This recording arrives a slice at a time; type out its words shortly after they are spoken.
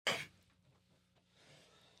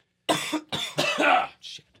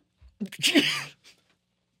Shit.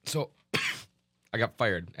 So, I got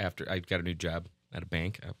fired after I got a new job at a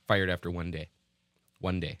bank. I got fired after 1 day.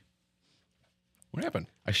 1 day. What happened?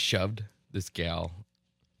 I shoved this gal.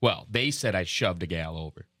 Well, they said I shoved a gal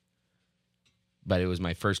over. But it was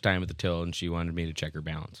my first time at the till, and she wanted me to check her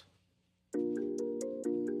balance.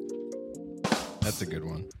 That's a good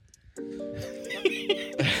one.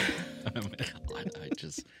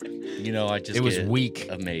 I just it was get weak.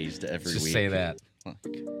 Amazed every Just week. say that. Like,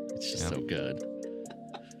 it's just so good.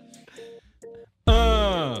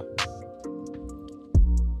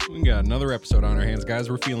 We got another episode on our hands, guys.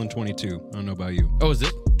 We're feeling 22. I don't know about you. Oh, is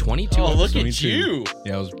this 22? Oh, look 22. at you.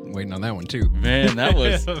 Yeah, I was waiting on that one, too. Man, that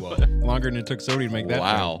was... Longer than it took Sody to make that.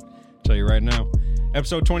 Wow. Time. Tell you right now.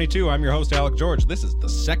 Episode 22. I'm your host, Alec George. This is the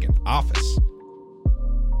second office.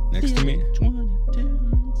 Next to me... 22.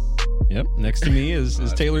 Yep. Next to me is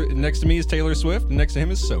Taylor. Next to me is Taylor Swift. And next to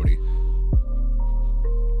him is Sody.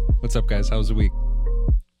 What's up, guys? How's the week?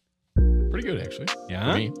 Pretty good, actually.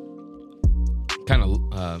 Yeah? For me. Kind of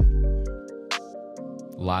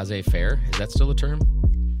laissez-faire. Is that still a term?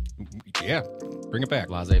 Yeah. Bring it back.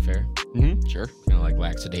 Laissez-faire. Mm-hmm. Sure. Kind of like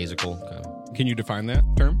lackadaisical. Kind of Can you define that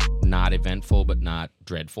term? not eventful, but not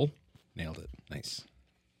dreadful. Nailed it. Nice.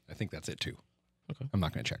 I think that's it, too. Okay. I'm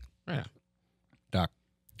not going to check. Yeah. Doc.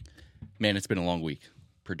 Man, it's been a long week.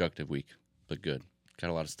 Productive week, but good. Got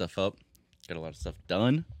a lot of stuff up. Got a lot of stuff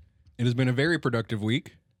done. It has been a very productive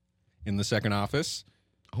week in the second office.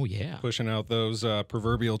 Oh, yeah. Pushing out those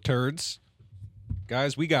proverbial turds.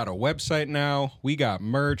 Guys, we got a website now. We got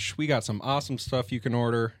merch. We got some awesome stuff you can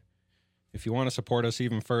order. If you want to support us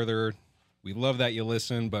even further, we love that you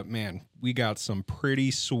listen. But, man, we got some pretty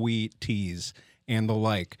sweet teas and the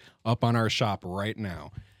like up on our shop right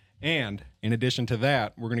now. And in addition to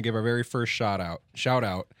that, we're going to give our very first shout out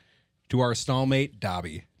to our stallmate,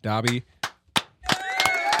 Dobby. Dobby,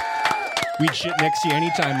 we'd shit next to you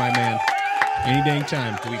anytime, my man. Any dang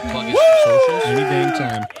time. Do we plug his socials? Any dang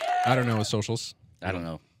time. I don't know his socials. I don't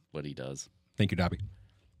know what he does. Thank you, Dobby.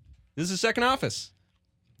 This is the second office.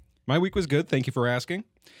 My week was good. Thank you for asking.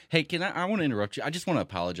 Hey, I want to interrupt you. I just want to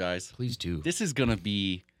apologize. Please do. This is going to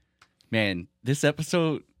be, this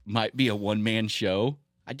episode might be a one-man show.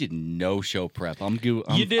 I did no show prep. I'm full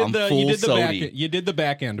Sody. You did the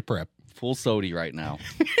back end prep. Full Sody right now.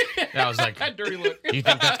 I was like, dirty look. You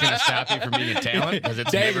think that's going to stop you from being a talent? Because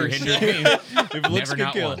it's never hindered me. If looks Never, can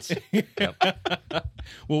not kill. once. Yep.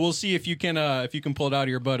 Well, we'll see if you can pull it out of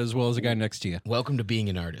your butt as well as the guy next to you. Welcome to being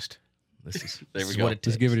an artist. This There we is go. what it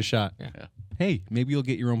Just takes. give it a shot. Yeah. Hey, maybe you'll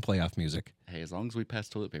get your own playoff music. Hey, as long as we pass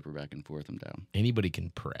toilet paper back and forth, I'm down. Anybody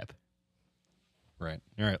can prep. Right.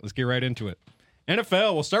 All right. Let's get right into it.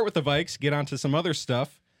 NFL. We'll start with the Vikes. Get on to some other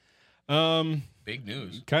stuff. Big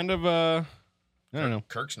news. Kind of. I don't know.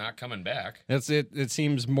 Kirk's not coming back. That's it. It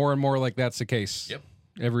seems more and more like that's the case. Yep.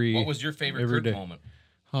 What was your favorite every Kirk day. moment?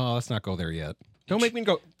 Oh, let's not go there yet. Don't make me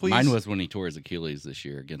go, please. Mine was when he tore his Achilles this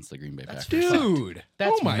year against the Green Bay Packers. Dude.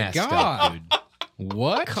 That's oh my messed God. up, dude.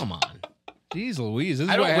 What? Come on. Jeez Louise. This is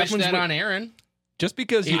I what don't wish happens that when- on Aaron. Just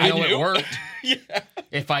because he Even though didn't. it worked.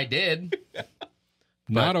 If I did.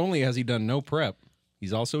 Not only has he done no prep,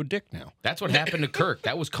 he's also a dick now. That's what happened to Kirk.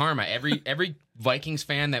 That was karma. Every Vikings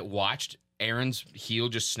fan that watched Aaron's heel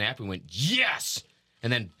just snap and went, yes!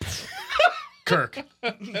 And then, Kirk.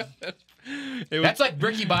 That's like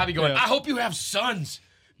Ricky Bobby going, I hope you have sons.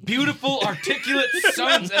 Beautiful, articulate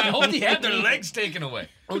sons. And I hope they have their legs taken away.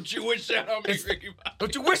 Don't you wish that on me, Ricky?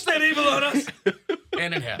 Don't you wish that evil on us?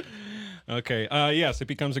 And it happened. Okay. Yes, it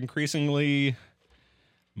becomes increasingly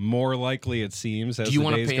more likely, it seems, as Do you the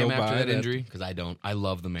want to days pay go him by. after that injury? Because I don't. I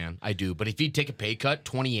love the man. I do. But if he'd take a pay cut,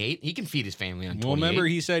 28, he can feed his family on 28. Well, remember,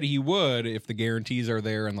 he said he would if the guarantees are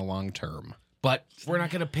there in the long term. But we're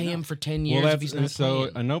not going to pay him for 10 years Well, if he's not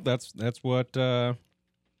playing. I know that's what I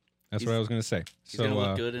was going to say. He's going to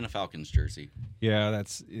look good in a Falcons jersey. Yeah,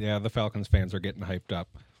 the Falcons fans are getting hyped up.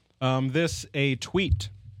 A tweet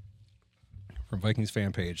from Vikings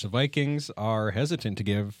fan page. The Vikings are hesitant to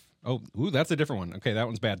give. Oh, that's a different one. Okay, that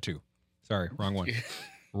one's bad too. Sorry, wrong one.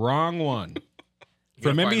 Wrong one.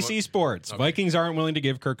 From gotta find NBC Sports, Okay. Vikings aren't willing to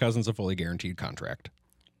give Kirk Cousins a fully guaranteed contract.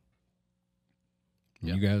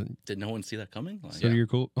 Yep. You guys, Did no one see that coming? Like, so you're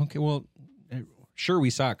cool. Okay, well, sure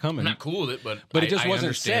we saw it coming, I'm not cool with it, but but it just I wasn't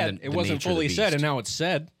understand said. It wasn't fully said, and now it's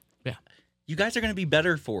said. Yeah, You guys are going to be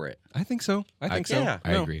better for it. I think so. I think so. yeah.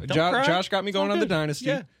 I agree. Don't cry. Josh got me It's all going on the good. dynasty.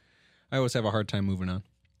 Yeah. I always have a hard time moving on.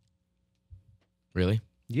 really.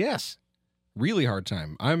 Yes, really hard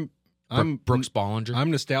time. I'm Brooks Bollinger. I'm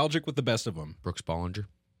nostalgic with the best of them. Brooks Bollinger.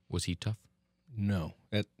 Was he tough? No,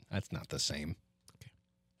 that's not the same.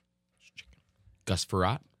 Gus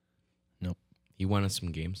Frerotte? Nope. He won us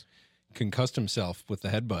some games. Concussed himself with the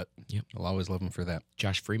headbutt. Yep. I'll always love him for that.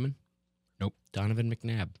 Josh Freeman? Nope. Donovan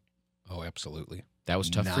McNabb? Oh, absolutely. That was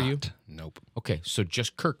tough for you? Nope. Okay, so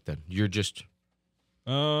just Kirk then. You're just...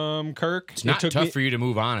 Kirk. It's not tough for you to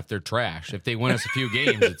move on if they're trash. If they win us a few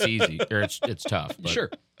games, it's easy. Or it's tough. But Sure.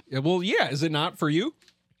 Yeah, well, yeah. Is it not for you?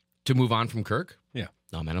 to move on from Kirk? Yeah.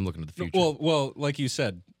 No, man, I'm looking to the future. Well, like you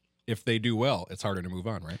said, if they do well, it's harder to move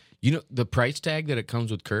on, right? You know, the price tag that it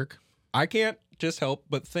comes with Kirk? I can't just help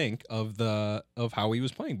but think of how he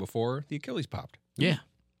was playing before the Achilles popped. Yeah.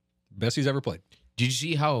 Best he's ever played. Did you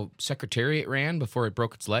see how Secretariat ran before it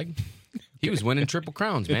broke its leg? He was winning Triple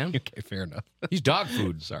Crowns, man. Okay, fair enough. He's dog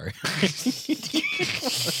food. Sorry.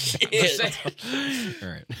 All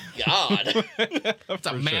right. God. It's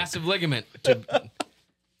a massive ligament.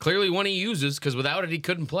 Clearly one he uses, because without it, he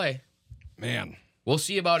couldn't play. Man. We'll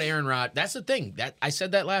see about Aaron Rod. That's the thing. I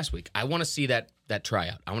said that last week. I want to see that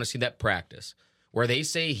tryout. I want to see that practice where they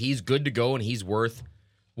say he's good to go and he's worth,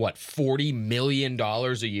 what, $40 million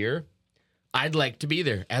a year? I'd like to be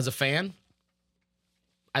there. As a fan,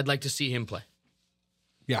 I'd like to see him play.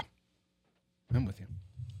 Yeah. I'm with you.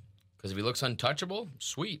 Because if he looks untouchable,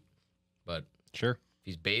 sweet. But Sure. if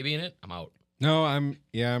he's babying it, I'm out. No, I'm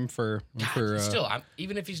for Still,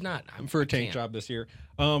 even if he's not, I'm for a tank job this year.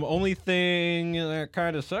 Only thing that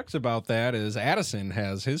kind of sucks about that is Addison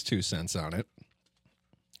has his 2 cents on it.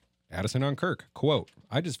 Addison on Kirk. Quote,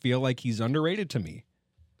 I just feel like he's underrated to me.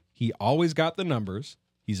 He always got the numbers.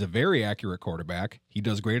 He's a very accurate quarterback. He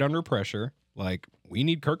does great under pressure. Like, we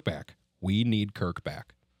need Kirk back. We need Kirk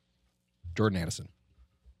back. Jordan Addison.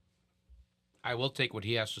 I will take what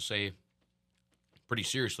he has to say pretty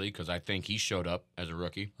seriously because I think he showed up as a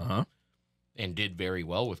rookie and did very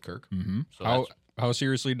well with Kirk. Mm-hmm. So how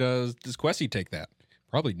seriously does Kwesi take that?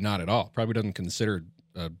 Probably not at all. Probably doesn't consider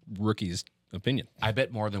a rookie's opinion. I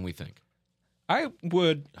bet more than we think. I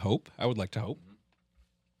would hope. I would like to hope.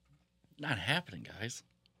 Not happening, guys.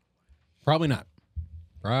 Probably not.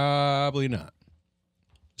 Probably not.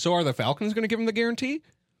 So are the Falcons going to give him the guarantee?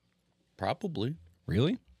 Probably.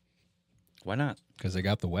 Really? Why not? Because they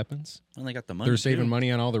got the weapons? Well, they got the money. They're saving too.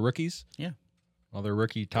 money on all the rookies? Yeah. All their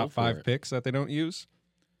rookie top for 5 it. picks that they don't use?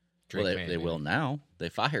 Well, they will now. They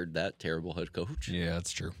fired that terrible head coach. Yeah,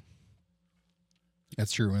 that's true.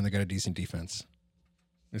 That's true, and they got a decent defense.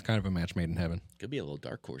 It's kind of a match made in heaven. Could be a little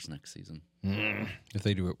dark horse next season. If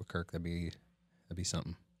they do it with Kirk, that'd be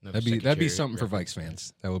something. Another That'd be Secretariat something for reference. Vikes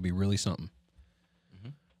fans. That would be really something.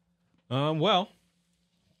 Well,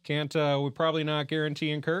 can't we're probably not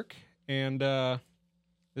guaranteeing Kirk. And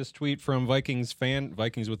this tweet from Vikings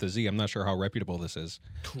with a Z. I'm not sure how reputable this is.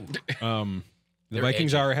 The They're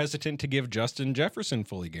Vikings edgy. are hesitant to give Justin Jefferson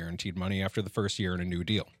fully guaranteed money after the first year in a new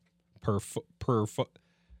deal. Per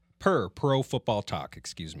Pro Football Talk,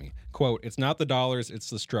 excuse me. Quote, it's not the dollars, it's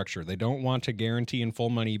the structure. They don't want to guarantee in full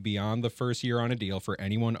money beyond the first year on a deal for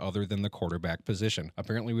anyone other than the quarterback position.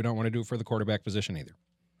 Apparently, we don't want to do it for the quarterback position either.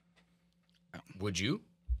 Would you?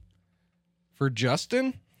 For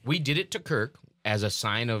Justin? We did it to Kirk as a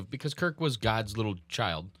sign of, because Kirk was God's little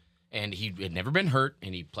child, and he had never been hurt,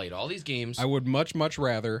 and he played all these games. I would much, much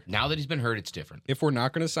rather, Now that he's been hurt, it's different. if we're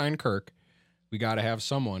not going to sign Kirk, we got to have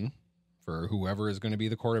someone for whoever is going to be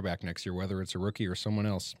the quarterback next year, whether it's a rookie or someone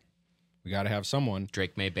else. We got to have someone.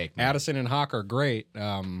 Drake May Bakeman. Addison and Hawk are great.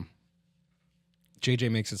 JJ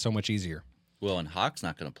makes it so much easier. Well, and Hawk's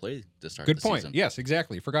not going to play to start Good the point. season. Yes,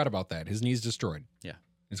 exactly. Forgot about that. His knee's destroyed. Yeah.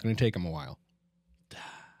 It's going to take him a while.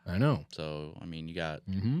 I know. So, I mean, you got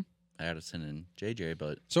Addison and JJ,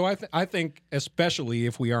 but So I think especially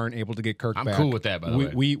if we aren't able to get Kirk I'm back, cool with that, by the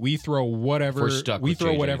way. we throw whatever We're stuck with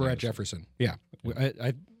JJ whatever at anyways. Jefferson. Yeah.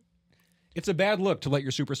 It's a bad look to let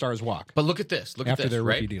your superstars walk But look at this. Look after at this, their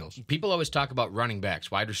rookie right? deals. People always talk about running backs,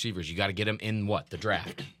 wide receivers. You got to get them in what? The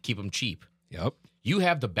draft. Keep them cheap. Yep. You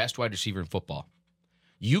have the best wide receiver in football.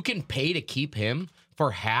 You can pay to keep him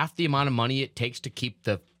for half the amount of money it takes to keep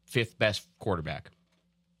the 5th best quarterback.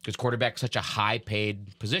 Because quarterback's such a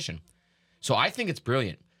high-paid position. So I think it's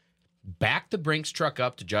brilliant. Back the Brinks truck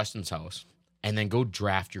up to Justin's house and then go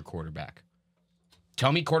draft your quarterback.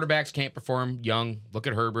 Tell me quarterbacks can't perform young. Look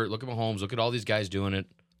at Herbert. Look at Mahomes. Look at all these guys doing it.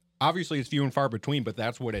 Obviously, it's few and far between, but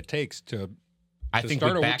that's what it takes to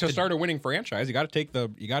start a winning franchise. You got to take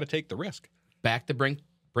the risk. Back the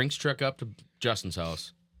Brinks truck up to Justin's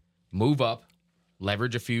house. Move up.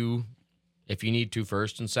 Leverage a few, if you need to,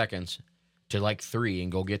 first and seconds, to like 3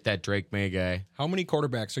 and go get that Drake May guy. How many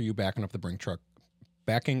quarterbacks are you backing up the Brinks truck?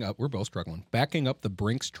 Backing up, we're both struggling. Backing up the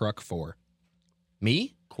Brinks truck for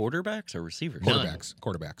Me? quarterbacks or receivers? None.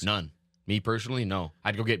 quarterbacks. None. Me personally, no.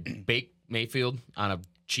 I'd go get Bake Mayfield on a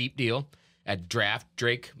cheap deal, at draft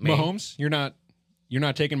Drake Mahomes? You're not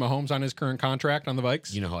taking Mahomes on his current contract on the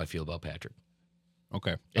Vikes? You know how I feel about Patrick.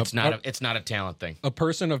 Okay. It's not a talent thing. A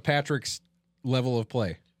person of Patrick's level of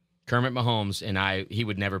play. Kermit Mahomes and he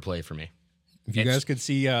would never play for me. If you guys could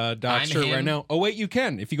see Doc's shirt right now. Oh, wait, you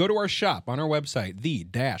can. If you go to our shop on our website,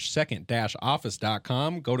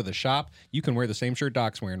 the-second-office.com, go to the shop, you can wear the same shirt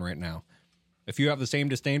Doc's wearing right now. If you have the same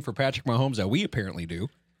disdain for Patrick Mahomes that we apparently do,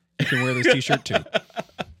 you can wear this T-shirt too.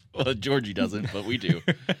 Well, Georgie doesn't, but we do.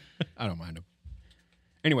 I don't mind him.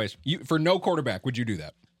 Anyways, for no quarterback, would you do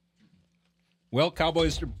that? Well,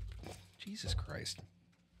 Cowboys... Jesus Christ.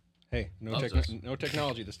 Hey, no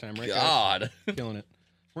technology this time, right? God. Guys? Killing it.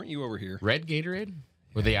 Weren't you over here? Red Gatorade?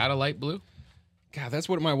 Were they out of light blue? God, that's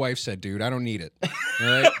what my wife said, dude. I don't need it. All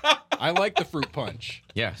right? I like the fruit punch.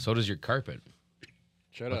 Yeah, so does your carpet.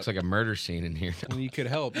 Shut Looks up. like a murder scene in here. Well, you could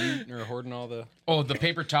help. You're hoarding all the... Oh, the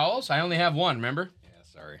paper towels? I only have one, remember? Yeah,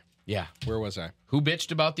 sorry. Yeah. Where was I? Who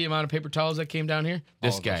bitched about the amount of paper towels that came down here?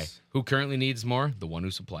 This All of guy. us. Who currently needs more? The one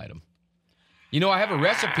who supplied them. You know, I have a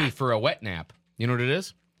recipe for a wet nap. You know what it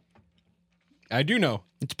is? I do know.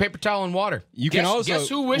 It's paper towel and water. Guess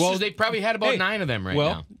who wishes they probably had about 9 of them right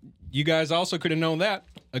now? You guys also could have known that,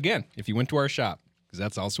 again, if you went to our shop, because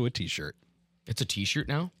that's also a T-shirt. It's a T-shirt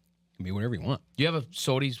now? It can be whatever you want. Do you have a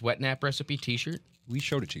Sodi's wet nap recipe T-shirt? We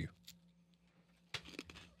showed it to you.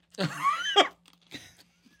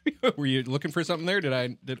 Were you looking for something there? Did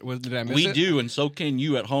I miss it? We do, and so can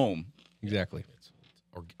you at home. Exactly.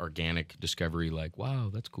 Organic discovery, like, wow,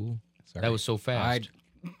 that's cool. Sorry. That was so fast.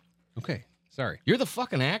 Okay, sorry. You're the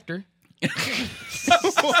fucking actor.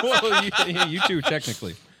 Well, you too,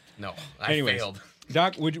 technically. No, I failed.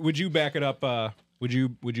 Doc, would you back it up? Would you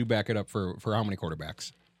back it up for how many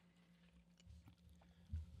quarterbacks?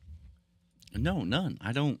 No, none.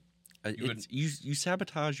 I don't. You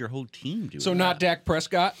sabotage your whole team doing So not that. Dak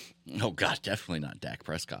Prescott? Oh, God, definitely not Dak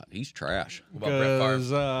Prescott. He's trash. What about Brett Favre?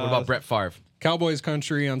 What about Brett Favre? Cowboys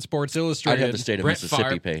Country on Sports I'd Illustrated. have the state of Brett Mississippi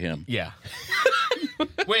Favre. pay him. Yeah.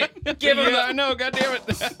 Wait, give him I know,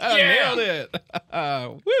 goddammit. I nailed it.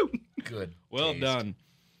 Woo! Good. Well taste.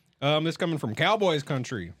 done. This coming from Cowboys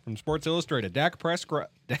Country from Sports Illustrated. Dak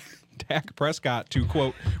Prescott to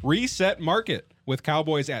quote reset market with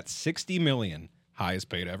Cowboys at $60 million, highest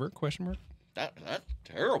paid ever? Question mark. That's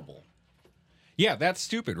terrible. Yeah, that's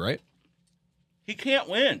stupid, right? He can't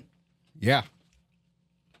win. Yeah,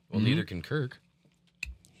 Well, neither can Kirk.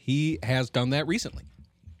 he has done that recently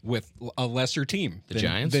with a lesser team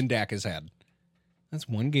Giants? than Dak has had. That's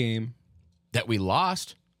one game. That we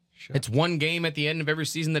lost. It's one game at the end of every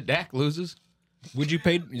season that Dak loses. Would you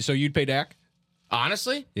pay? So you'd pay Dak?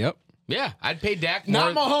 Honestly? Yep. Yeah, I'd pay Dak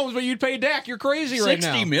more. Not Mahomes, but you'd pay Dak. You're crazy right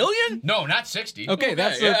now. $60 million? No, not 60. Okay,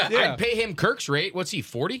 that's yeah. I'd pay him Kirk's rate. What's he,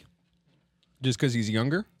 40? just because he's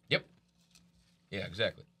younger. Yep. Yeah,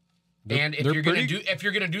 exactly. And if they're you're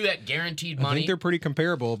gonna do that guaranteed I money, think they're pretty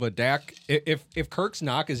comparable, but Dak, if Kirk's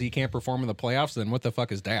knock is he can't perform in the playoffs, then what the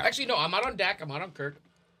fuck is Dak? actually no, I'm out on Dak. I'm out on Kirk.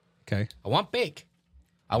 Okay, I want Bake.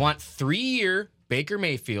 I want 3-year Baker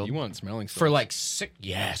Mayfield. you want smelling for salts. like 6.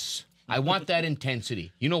 Yes, I want that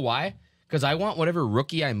intensity. You know why? Because I want whatever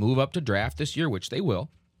rookie I move up to draft this year, which they will.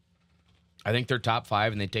 I think they're top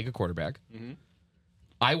 5 and they take a quarterback. Mm-hmm.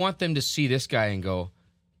 I want them to see this guy and go,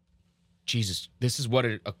 Jesus, this is what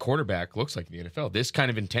a quarterback looks like in the NFL. This kind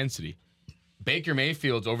of intensity. Baker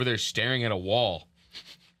Mayfield's over there staring at a wall,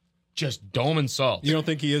 just dome and salt. You don't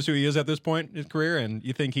think he is who he is at this point in his career, and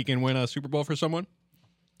you think he can win a Super Bowl for someone?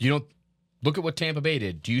 You don't look at what Tampa Bay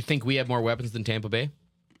did. Do you think we have more weapons than Tampa Bay?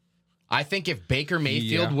 I think if Baker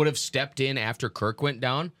Mayfield would have stepped in after Kirk went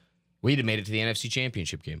down, we'd have made it to the NFC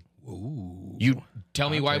Championship game. Ooh. You tell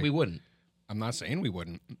me why we wouldn't. I'm not saying we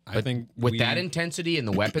wouldn't. I think With that intensity and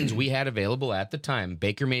the weapons we had available at the time,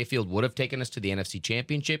 Baker Mayfield would have taken us to the NFC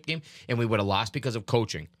Championship game, and we would have lost because of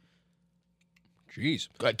coaching. Jeez.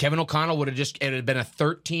 Kevin O'Connell would have it had been a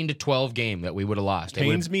 13-12 game that we would have lost.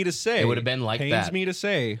 Pains me to say. It would have been like that. Pains me to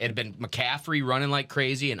say. It had been McCaffrey running like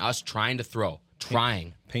crazy and us trying to throw.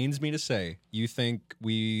 Pains me to say. You think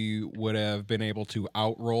we would have been able to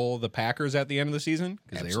outroll the Packers at the end of the season?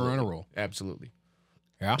 Because they were on a roll. Absolutely.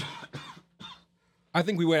 Yeah. I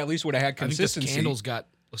think we would at least would have had I think consistency. this candle's got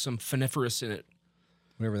some finiferous in it.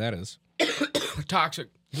 Whatever that is. Toxic.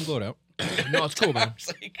 You can blow it out. No, it's cool, man.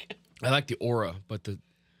 I like the aura, but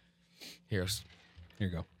here's. Here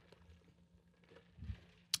you go.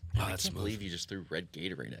 Oh, I that's can't smooth. believe you just threw red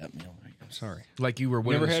Gatorade at me. I'm sorry. Like you were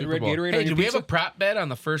winning Never the had Super red Bowl. Gatorade Hey, on your did we have a pizza? prop bet on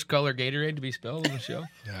the first color Gatorade to be spelled on the show?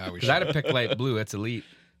 Yeah, we Because I'd have picked light blue. That's elite.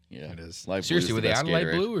 Yeah, It is. Light Seriously, were blue's the they best out of light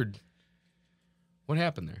Gatorade. blue or what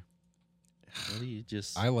happened there? Well, you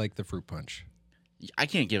just I like the fruit punch. I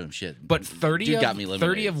can't give him shit. But 30 Dude of, got me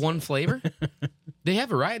 30 of one flavor? They have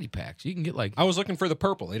variety packs. You can get like... I was looking for the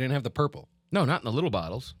purple. They didn't have the purple. No, not in the little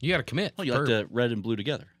bottles. You got to commit. Oh, you like the red and blue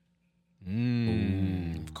together.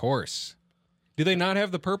 Of course. Do they not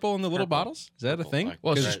have the purple in the little bottles? Is that a thing?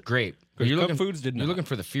 Well, it's just grape. Because Cub Foods did not. You're looking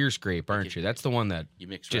for the fierce grape, aren't you? That's the one that You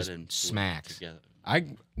mix just red and blue smacks. together. I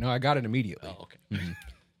got it immediately. Oh, okay.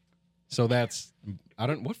 So that's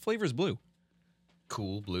what flavor is blue?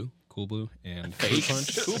 Cool blue. Cool blue and Fake. fruit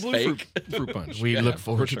punch. Cool blue Fake. fruit punch. We Yeah, look for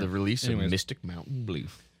forward to sure. the release Anyways. of Mystic Mountain Blue.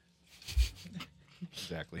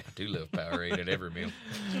 Exactly. I do love Powerade at every meal.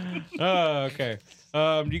 Okay.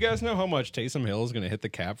 Do you guys know how much Taysom Hill is going to hit the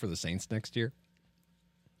cap for the Saints next year?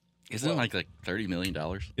 Isn't it like $30 million?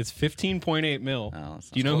 It's 15.8 mil. Oh, that's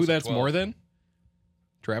Do you know close who to that's 12. more than?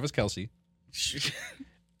 Travis Kelce,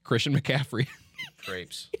 Christian McCaffrey.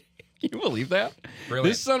 Grapes. Can you believe that? Brilliant.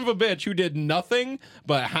 This son of a bitch who did nothing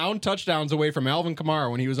but hound touchdowns away from Alvin Kamara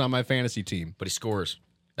when he was on my fantasy team. But he scores.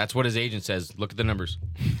 That's what his agent says. Look at the numbers.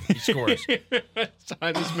 He scores.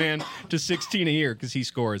 Sign this man to 16 a year because he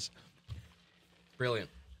scores. Brilliant.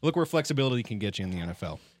 Look where flexibility can get you in the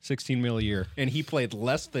NFL. 16 mil a year. And he played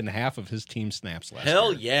less than half of his team snaps last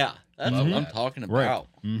Hell year. yeah. That's what I'm talking about.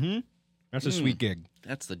 Mm-hmm. That's a sweet gig.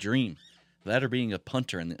 That's the dream. That or being a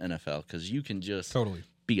punter in the NFL because you can just Totally.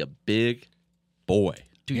 be a big boy.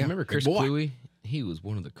 Dude, Yeah, you remember big Chris boy. Cluey? He was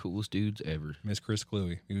one of the coolest dudes ever. Miss Chris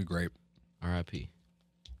Cluey. He was great. R.I.P.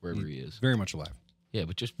 Wherever he is. Very much alive. Yeah,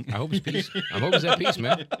 but just, I hope he's peace. I hope he's at peace,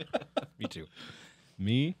 man. Me too.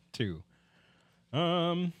 Me too.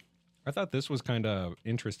 I thought this was kind of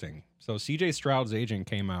interesting. So CJ Stroud's agent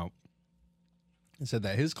came out and said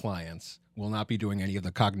that his clients will not be doing any of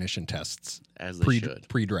the cognition tests As they should.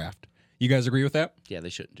 pre-draft. You guys agree with that? Yeah, they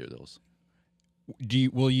shouldn't do those.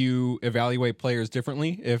 Will you evaluate players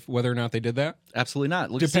differently if whether or not they did that? Absolutely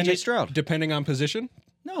not. Look at CJ Stroud. Depending on position?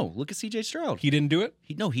 No, look at CJ Stroud. He didn't do it?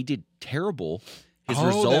 He did terrible. His Oh,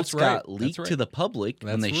 results that's right. got That's leaked right. to the public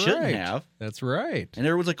when they shouldn't right. have. That's right. And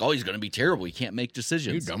everyone's like, oh, he's going to be terrible. He can't make You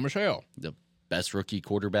decisions. dumb as hell. The best rookie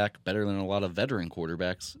quarterback, better than a lot of veteran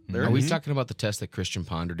quarterbacks. There. Are we talking about the test that Christian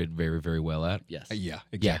Ponder did very, very well at? Yes. Yeah,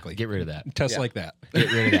 exactly. Yeah, get rid of that. Tests like that. Get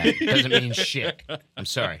rid of that. Doesn't mean shit. I'm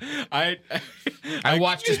sorry. I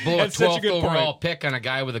watched us blow a That's such a 12th good overall point. pick on a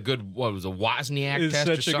guy with a good, what was a Wozniak It's test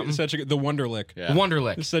or such something? such a the Wonderlick. Yeah.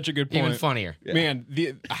 Wonderlick. It's such a good point. Even funnier. Man,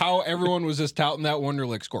 how everyone was just touting that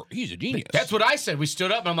Wonderlick score. He's a genius. That's what I said. We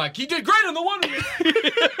stood up and I'm like, he did great on the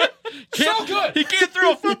Wonderlick. So good. He can't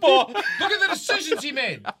throw a football. Look at the decisions he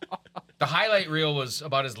made. The highlight reel was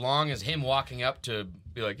about as long as him walking up to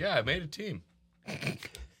be like, yeah, I made a team.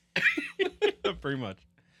 pretty much.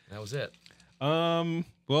 That was it.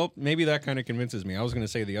 Well, maybe that kind of convinces me. I was going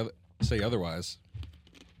to say otherwise.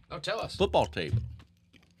 Oh, tell us. Football tape.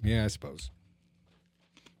 Yeah, I suppose.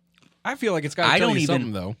 I feel like it's got to I tell don't you even-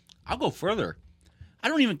 something though. I'll go further. I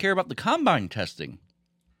don't even care about the combine testing.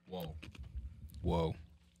 Whoa.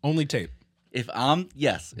 Only tape. If I'm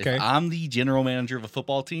Okay. the general manager of a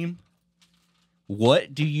football team,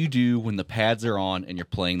 what do you do when the pads are on and you're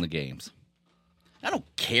playing the games? I don't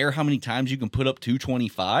care how many times you can put up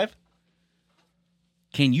 225.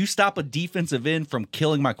 Can you stop a defensive end from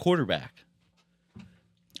killing my quarterback?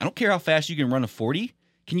 I don't care how fast you can run a 40.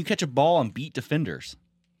 Can you catch a ball and beat defenders?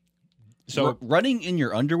 So Running in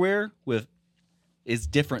your underwear is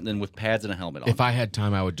different than with pads and a helmet on. If I had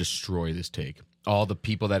time, I would destroy this take. All the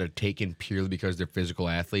people that are taken purely because they're physical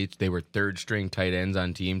athletes, they were third string tight ends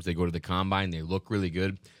on teams. They go to the combine, they look really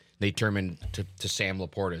good. They turn into Sam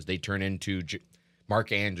Laportas. They turn into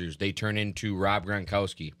Mark Andrews. They turn into Rob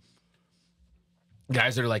Gronkowski.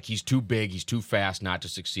 Guys that are like, he's too big, he's too fast not to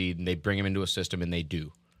succeed, and they bring him into a system, and they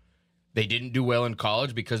do. They didn't do well in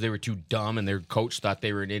college because they were too dumb, and their coach thought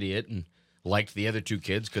they were an idiot and liked the other two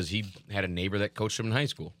kids because he had a neighbor that coached him in high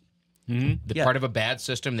school. The part of a bad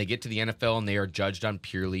system, they get to the NFL, and they are judged on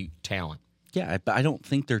purely talent. Yeah, but I don't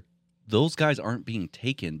think those guys aren't being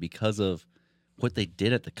taken because of what they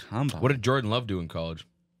did at the combine. What did Jordan Love do in college?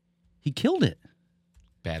 He killed it.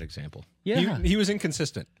 Bad example. Yeah, he was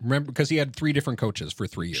inconsistent. Remember, because he had 3 different coaches for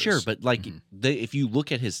 3 years. sure, but like if you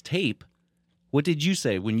look at his tape, what did you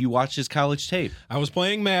say when you watched his college tape? I was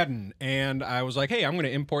playing Madden, and I was like, "Hey, I'm going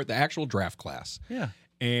to import the actual draft class." Yeah.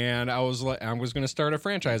 And I was like, I was going to start a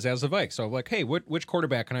franchise as the Vikes. So I'm like, "Hey, which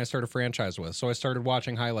quarterback can I start a franchise with?" So I started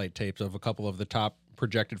watching highlight tapes of a couple of the top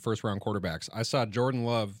projected first round quarterbacks. I saw Jordan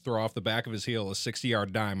Love throw off the back of his heel a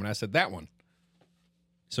 60-yard dime, and I said, "That one."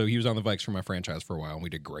 So he was on the Vikes for my franchise for a while, and we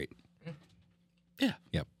did great. Yeah.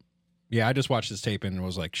 Yep. Yeah, I just watched this tape and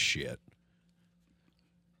was like, "Shit."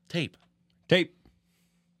 Tape. Tape.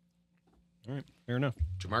 All right, fair enough.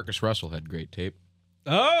 Jamarcus Russell had great tape.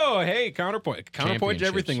 Oh, hey, counterpoint. Counterpoint to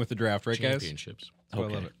everything Championships. with the draft, right, guys? Championships. That's why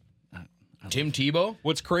I love it. Tim Tebow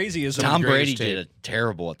What's crazy is Tom Brady greatest did it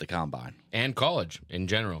terrible at the combine. and college in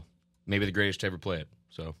general. Maybe the greatest to ever play it.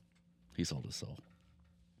 So He sold his soul.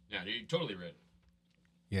 yeah, you totally read.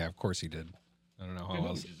 Yeah, of course he did. I don't know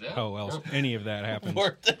Who is that? how else any of that happens.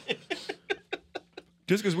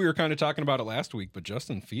 Just because we were kind of talking about it last week, but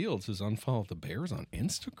Justin Fields has unfollowed the Bears on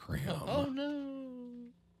Instagram. Oh no!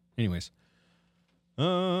 Anyways,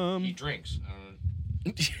 He drinks.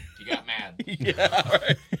 He got mad. Yeah,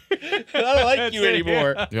 right. I don't like you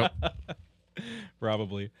anymore. Yep.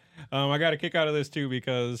 probably. I got a kick out of this too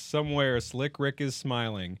because somewhere Slick Rick is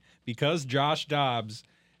smiling because Josh Dobbs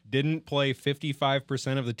didn't play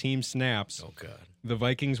 55% of the team snaps. Oh God. The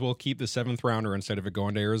Vikings will keep the 7th rounder instead of it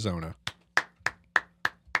going to Arizona.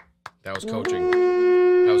 That was coaching.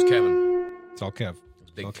 That was Kevin. It's all Kev.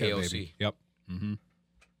 Big It's all Kev, KOC. baby. Yep. Mm-hmm.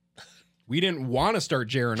 We didn't want to start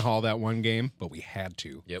Jaron Hall that one game, but we had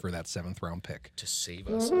to for that 7th round pick. To save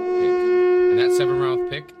us a pick. And that 7th round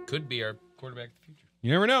pick could be our quarterback of the future.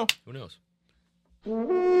 You never know. Who knows?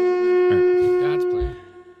 God's plan.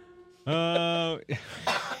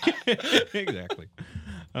 Exactly.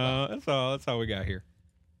 That's all we got here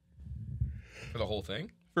For the whole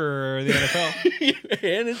thing? for the NFL.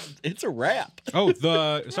 And it's a wrap. Oh,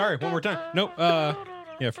 sorry, one more time. Nope.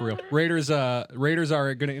 Yeah, for real. Raiders are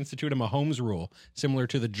going to institute a Mahomes rule, similar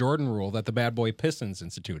to the Jordan rule that the bad boy Pistons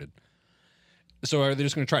instituted. So are they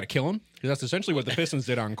just going to try to kill him? Because that's essentially what the Pistons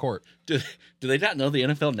did on court. Do they not know the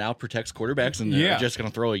NFL now protects quarterbacks and they're just going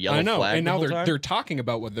to throw a yellow I know, flag? and the now whole time? they're talking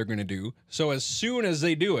about what they're going to do. So as soon as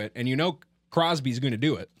they do it, and you know Crosby's going to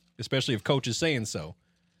do it, especially if coach is saying so.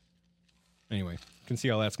 Anyway, can see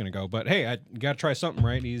how that's going to go. But hey, I got to try something,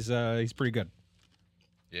 right? He's pretty good.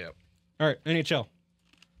 Yeah. All right, NHL.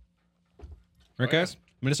 Right, guys?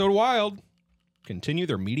 Minnesota Wild continue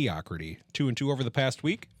their mediocrity. 2-2 over the past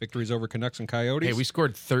week. Victories over Canucks and Coyotes. Hey, we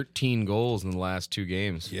scored 13 goals in the last 2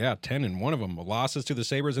 games. Yeah, 10 in one of them. Losses to the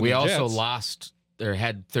Sabres and We the also Jets. lost or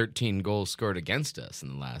had 13 goals scored against us in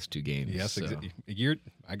the last 2 games. Yes, so.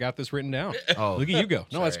 I got this written down. Oh, Look at you go.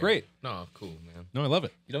 No, that's sorry. great. No, cool, man. No, I love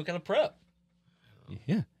it. You don't got to prep.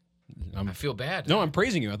 Yeah. I feel bad. No, I'm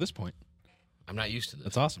praising you at this point. I'm not used to this.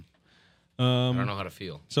 That's awesome. I don't know how to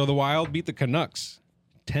feel. So the Wild beat the Canucks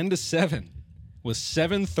 10-7 with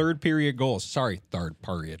 7 third-period goals. Sorry,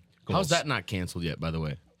 third-period goals. How's that not canceled yet, by the way?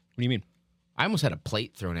 What do you mean? I I almost had a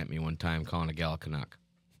plate thrown at me one time calling a gal a Canuck.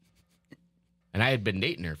 And I had been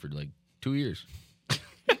dating her for like 2 years. I'm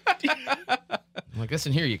like,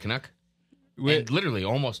 listen here, you Canuck. And literally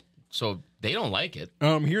almost, so they don't like it.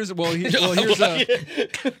 Here's okay.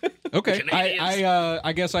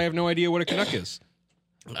 I guess I have no idea what a Canuck is.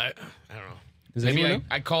 I don't know. Does Maybe anyone know?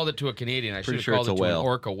 I called it to a Canadian. I should Pretty have sure called it's it a to whale. an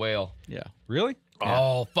orca whale. Yeah. Really?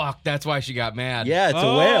 Oh, fuck. That's why she got mad. Yeah, it's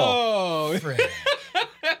a whale. Oh, Frick.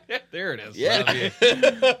 there it is. Yeah.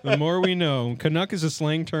 The more we know. Canuck is a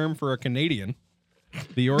slang term for a Canadian.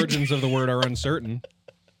 The origins of the word are uncertain.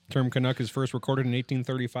 The term Canuck is first recorded in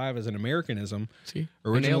 1835 as an Americanism, See?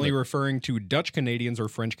 originally Nailed it. referring to Dutch Canadians or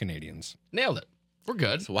French Canadians. Nailed it. We're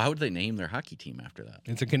good. So why would they name their hockey team after that?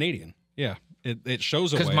 It's a Canadian. Yeah. It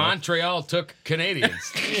shows a Because whale. Montreal took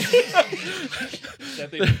Canadians.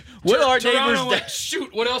 What are Toronto neighbors? went,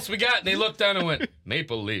 shoot, what else we got? And they looked down and went,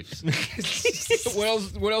 Maple Leafs.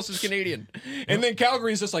 What else is Canadian? And then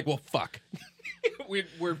Calgary's just like, well, fuck. we're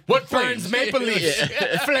What Flames. burns Maple Leafs?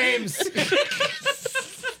 Flames.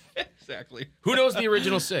 Exactly. Who knows the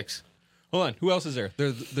original 6? Hold on. Who else is there?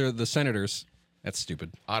 They're the Senators. That's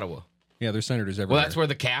stupid. Ottawa. Yeah, there's Senators everywhere. Well, that's where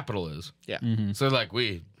the capital is. Yeah. So they're like,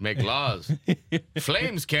 we make laws.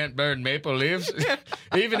 Flames can't burn Maple Leafs,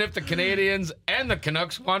 even if the Canadians and the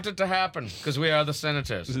Canucks want it to happen, because we are the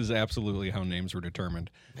Senators. This is absolutely how names were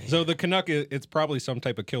determined. So the Canuck, it's probably some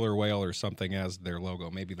type of killer whale or something as their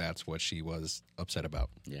logo. Maybe that's what she was upset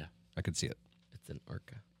about. Yeah. I could see it. It's an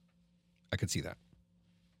orca. I could see that.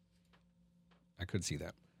 I could see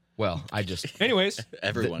that. Well, I just... Anyways,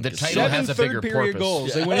 Everyone. The can title see it. has a bigger third-period purpose.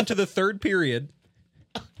 goals. They went into the third period.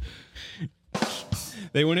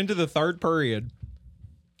 They went into the third period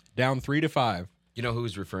down 3-5. You know who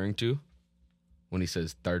he's referring to when he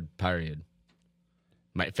says third period?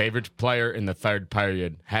 My favorite player in the third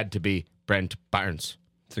period had to be Brent Barnes.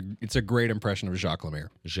 It's a great impression of Jacques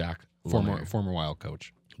Lemaire, Jacques former Lemaire. Wild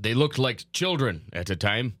coach. They looked like children at a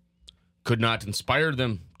time. Could not inspire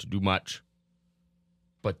them to do much.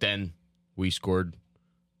 But then we scored,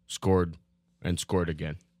 and scored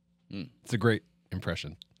again. It's a great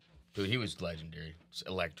impression. Dude, he was legendary. It's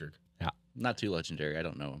electric. Not too legendary. I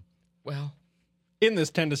don't know him. Well, In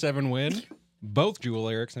this 10-7 win, Both Jewel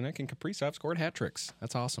Eriksson and Kaprizov scored hat tricks.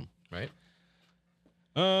 That's awesome. Right?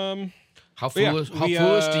 How foolish do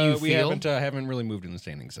you we feel? haven't really moved in the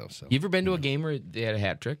standings though. So You ever been to a game where they had a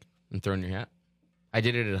hat trick and thrown your hat? I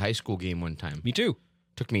did it at a high school game one time. me too.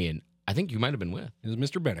 Took me I think you might have been with. It was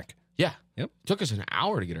Mr. Bennick. Yeah. Yep. Took us an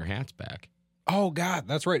hour to get our hats back. Oh God,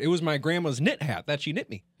 that's right. It was my grandma's knit hat that she knit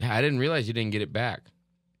me. Yeah, I didn't realize you didn't get it back.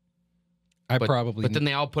 But then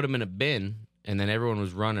they all put them in a bin, and then everyone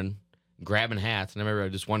was running, grabbing hats. And I remember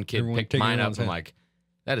just one kid Everyone picked taking mine up. everyone's I'm hat. like,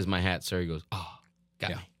 "That is my hat, sir." He goes, "Oh, got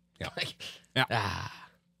Yeah. me." Yeah. Like, Yeah. ah.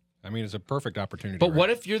 I mean, it's a perfect opportunity. But right? what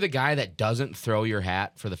if you're the guy that doesn't throw your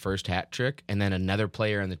hat for the first hat trick, and then another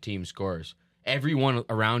player on the team scores? Everyone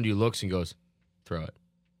around you looks and goes, "Throw it."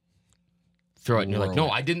 Throw it. And you're like, Throw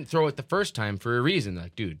 "No, it. I didn't throw it the first time for a reason." They're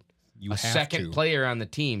like, dude, You a have second to. player on the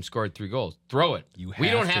team scored 3 goals. Throw it. You We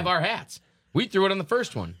don't have have to. our hats. We threw it on the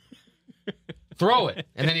first one. Throw it.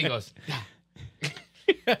 And then he goes,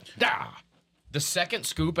 "Dah." The second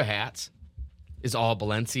scoop of hats is all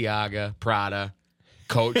Balenciaga, Prada,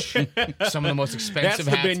 Coach, some of the most That's expensive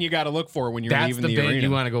the hats. bin you got to look for when you're That's leaving the the bin arena.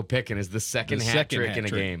 you want to go picking is the second The hat second trick hat in a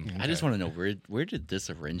trick. game. I just want to know where did this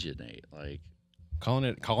originate? Like calling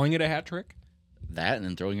it a hat trick. that, and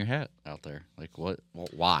then throwing your hat out there. Like what? Well,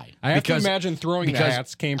 why? I have Because- to imagine throwing the Because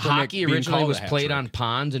hats came from hockey it being originally called was a hat played trick. on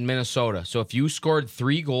ponds in Minnesota. So if you scored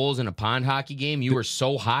 3 goals in a pond hockey game, you were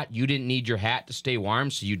so hot you didn't need your hat to stay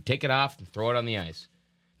warm, so you'd take it off and throw it on the ice.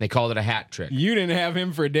 They called it a hat trick. You didn't have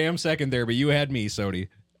him for a damn second there, but you had me, Sody.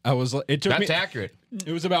 It took That's me. accurate.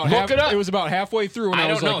 It was about Look it up. It was about halfway through when I,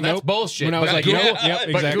 I was don't know. like, That's nope. bullshit. When I was But like, Google, nope, yep,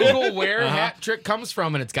 exactly. But Google where hat trick comes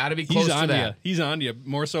from, and it's got to be close He's to on that. you. He's on you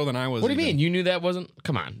more so than I was. What do you even. mean? You knew that wasn't?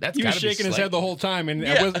 Come on. That's He was gotta be shaking his slick. head the whole time, and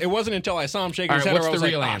it wasn't until I saw him shaking All his right, head what's where I was the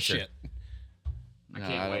like, real "Ah, answer?" shit." I No,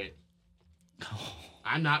 can't I wait.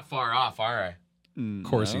 I'm not far off, are I? Of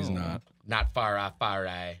course he's not. Not far off, are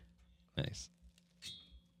I? Nice.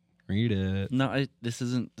 Read it. No, this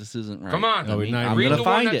isn't right. Come on. Oh, I mean, I'm I'm Read gonna the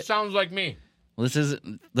one find that it. sounds like me. Well, this is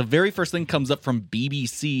the very first thing comes up from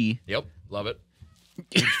BBC. Yep, love it.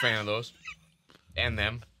 Huge fan of those. And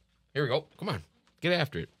them. Here we go. Come on. Get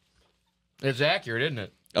after it. It's accurate, isn't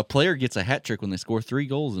it? A player gets a hat trick when they score 3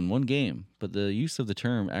 goals in one game, but the use of the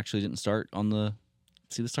term actually didn't start on the.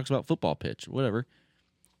 See, this talks about football pitch, whatever.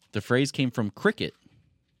 The phrase came from cricket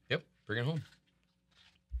Yep. Bring it home.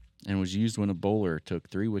 and was used when a bowler took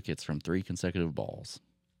 3 wickets from 3 consecutive balls.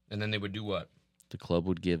 And then they would do what? The club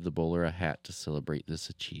would give the bowler a hat to celebrate this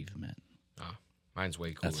achievement. Oh, mine's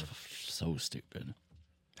way cooler. That's so stupid.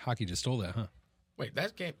 Hockey just stole that, huh? Wait,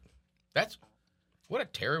 that game. That's what a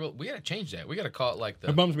terrible. We got to change that. We got to call it like It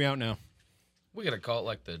the. bums me out now. We got to call it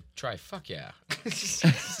like the try. Fuck yeah.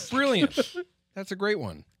 Brilliant. That's a great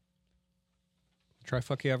one. Try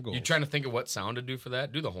fuck you have goals. You trying to think of what sound to do for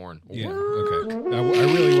that? Do the horn. Yeah. Okay. I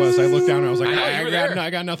really was. I looked down and I was like, I know, you were there. I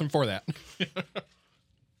got nothing for that.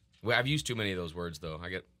 Well, I've used too many of those words though.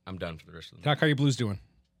 I'm done for the rest of them. Doc, how you Blues doing?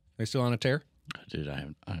 They still on a tear? Dude,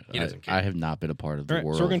 He doesn't care. I have not been a part of the All right,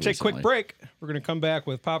 world. so we're going to take a quick recently. break. We're going to come back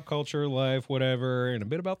with pop culture, life, whatever, and a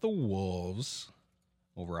bit about the Wolves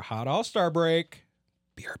over a hot All-Star break.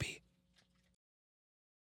 BRB.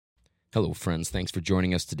 Hello, friends. Thanks for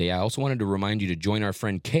joining us today. I also wanted to remind you to join our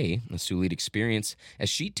friend Kay, the Sulit Experience, as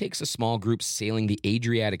she takes a small group sailing the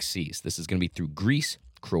Adriatic Seas. This is going to be through Greece,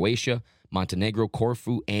 Croatia, Montenegro,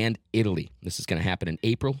 Corfu, and Italy. This is going to happen in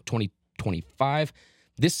April 2025.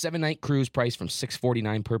 This 7-night cruise price from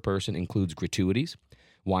 $649 per person includes gratuities,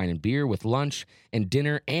 wine and beer with lunch and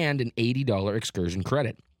dinner, and an $80 excursion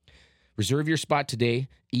credit. Reserve your spot today.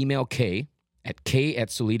 Email Kay at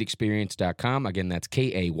k@sulitexperience.com. Again, that's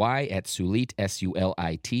KAY at Sulit,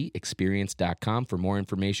 SULIT, experience.com for more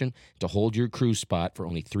information to hold your cruise spot for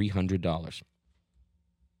only $300.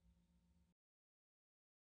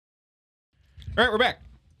 All right, we're back.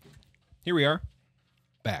 Here we are.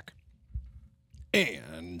 Back.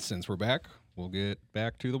 And since we're back, we'll get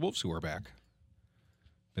back to the Wolves who are back.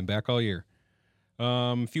 Been back all year.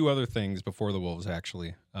 A few other things before the Wolves,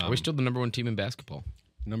 actually. Are we still the number 1 team in basketball?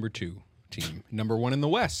 Number 2 team. Number 1 in the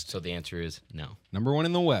West. So the answer is no. Number 1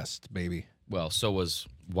 in the West, baby. Well, so was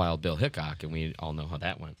Wild Bill Hickok, and we all know how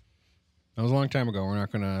that went. That was a long time ago. We're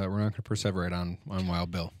not gonna perseverate on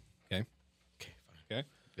Wild Bill. Okay. Okay.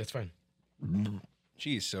 That's fine.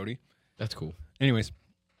 Jeez, Sody. That's cool. Anyways,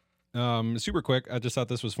 super quick. I just thought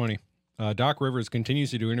this was funny. Doc Rivers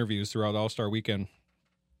continues to do interviews throughout All-Star Weekend.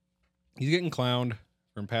 He's getting clowned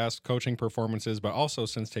from past coaching performances, but also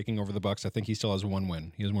since taking over the Bucks, I think he still has 1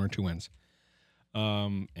 win. He has 1 or 2 wins.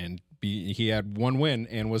 He had 1 win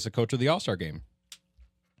and was the coach of the All-Star game,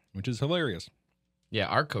 which is hilarious. Yeah,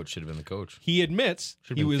 our coach should have been the coach. He admits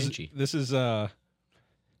Should've he been was. Finchy. This is.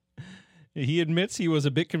 He admits he was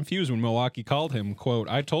a bit confused when Milwaukee called him. "Quote: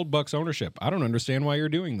 I told Bucks ownership, I don't understand why you're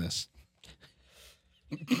doing this."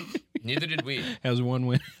 Neither did we. Has one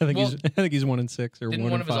win. I think he's 1-6 or Didn't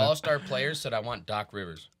 1-5. one of his all-star players said, "I want Doc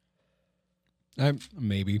Rivers"?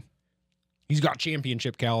 Maybe. He's got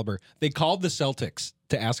championship caliber. They called the Celtics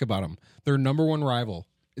to ask about him. Their number one rival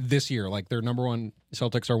this year. Like their number one.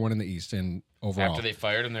 Celtics are one in the East and overall. After they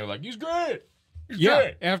fired him, they were like, "He's great."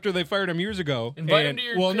 Yeah, after they fired him years ago. Invite him to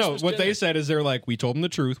your Christmas what they dinner. said is they're like, we told him the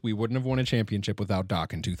truth. We wouldn't have won a championship without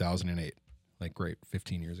Doc in 2008. Like, great,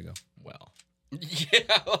 15 years ago. Well,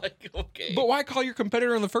 yeah, like, okay. But why call your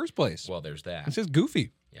competitor in the first place? Well, there's that. It's just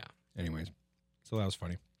goofy. Yeah. Anyways, so that was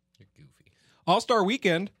funny. You're goofy. All-Star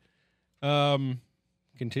Weekend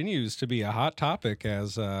continues to be a hot topic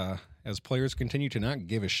as players continue to not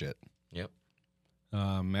give a shit. Yep.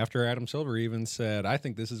 After Adam Silver even said, I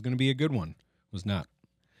think this is going to be a good one. Was not.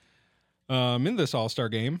 In this All-Star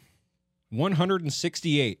game,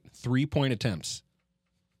 168 three-point attempts,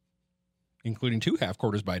 including 2 half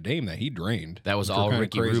quarters by Dame that he drained. That was which were all kinda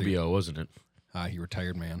Ricky crazy. Rubio, wasn't it? He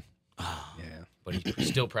retired, man. Yeah, But he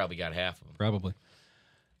still probably got half of them. probably.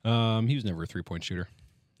 He was never a three-point shooter.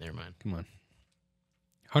 Never mind. Come on.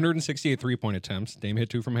 168 three-point attempts. Dame hit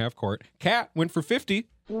 2 from half court. Cat went for 50.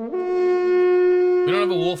 We don't have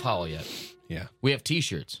a wolf howl yet. Yeah. We have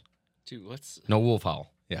T-shirts. Dude, No wolf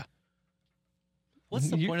howl. Yeah. what's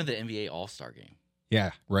the You- point of the NBA All-Star game?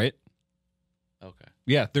 Yeah, right? Okay.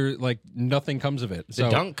 Yeah, there like nothing comes of it. The So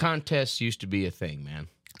dunk contest used to be a thing, man.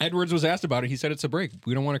 Edwards was asked about it. He said it's a break.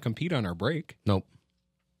 We don't want to compete on our break. Nope.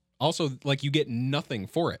 Also, like you get nothing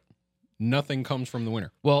for it. Nothing comes from the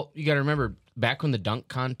winner. Well, you got to remember, back when the dunk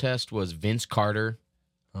contest was Vince Carter.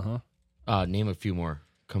 Name a few more.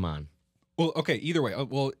 Come on. Well, okay. Either way,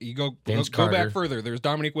 well, you go Vince go back Carter. further. There's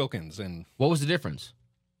Dominique Wilkins, and What was the difference?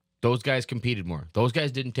 Those guys competed more. Those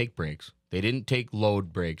guys didn't take breaks. They didn't take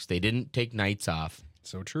load breaks. They didn't take nights off.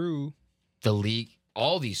 so true. The league,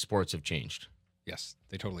 all these sports have changed. Yes,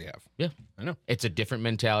 they totally have. Yeah. I know. It's a different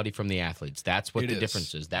mentality from the athletes. That's what It the is.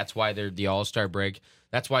 difference is. That's why they're the All-Star break.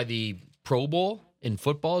 That's why the Pro Bowl in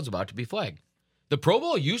football is about to be flagged. The Pro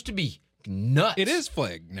Bowl used to be nuts. It is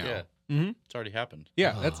flagged now. Yeah. Mm-hmm. It's already happened.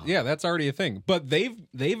 Yeah, that's already a thing. But they've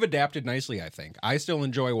adapted nicely. I think. I still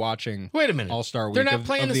enjoy watching. Wait a minute. All-Star Week They're not of-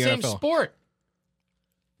 playing of the the same NFL. sport.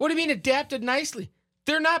 What do you mean adapted nicely?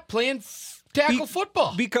 They're not playing tackle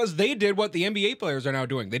football. Because they did what the NBA players are now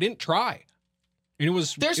doing. They didn't try. And it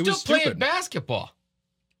was They're it still was playing stupid. basketball.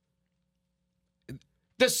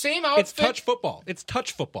 The same outfit. It's touch football. It's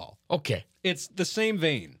touch football. Okay. It's the same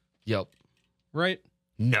vein, Yep. right?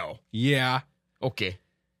 No. Yeah. Okay.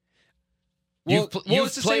 Well, You've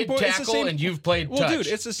it's the played same point- it's the tackle same- and you've played Well, touch. dude,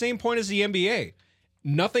 it's the same point as the NBA.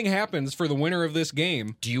 Nothing happens for the winner of this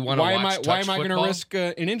game. Do you wanna Why am watch I? touch Why am I going to football? risk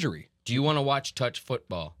an injury? Do you want to watch touch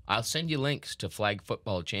football? I'll send you links to flag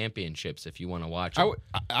football championships if you want to watch them.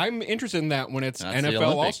 I'm interested in that when it's That's the NFL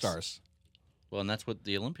All Olympics. Stars. Well, and that's what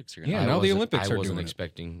the Olympics are going to Yeah, be. now the wasn't- Olympics I are wasn't doing it.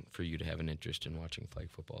 expecting for you to have an interest in watching flag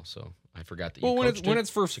football, so I forgot that you Well, when coached it's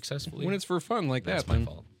for successfully. when it's for fun like That's that, my then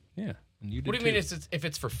fault. yeah. And you did What do you mean too. if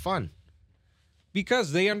it's for fun?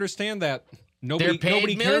 Because they understand that nobody They're paid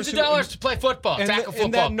nobody millions cares of dollars to play football, and tackle and that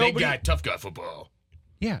football, big nobody- guy, tough guy football.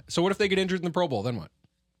 Yeah. So what if they get injured in the Pro Bowl? Then what?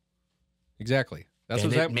 Exactly. That's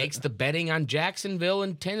And what it that makes the betting on Jacksonville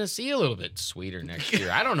and Tennessee a little bit sweeter next year.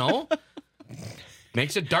 I don't know.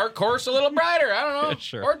 Makes a dark horse a little brighter. I don't know.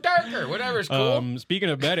 Sure. Or darker. Whatever's cool. Speaking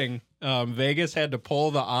of betting, Vegas had to pull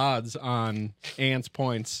the odds on Ant's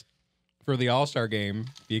points for the All-Star game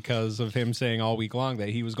because of him saying all week long that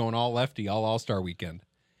he was going all lefty all All-Star weekend.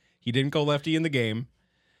 He didn't go lefty in the game,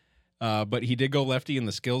 but he did go lefty in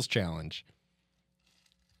the skills challenge.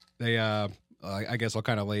 They, I guess I'll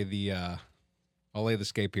kind of lay the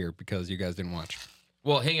scape here because you guys didn't watch.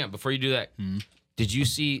 Well, hang on. Before you do that, did you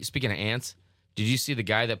see, speaking of ants, did you see the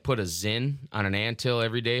guy that put a Zyn on an anthill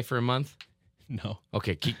every day for a month? No.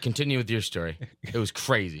 Okay, continue with your story. It was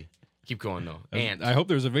crazy. Keep going, though. Ant. I hope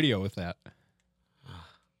there's a video with that.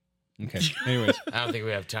 Okay. Anyways. I don't think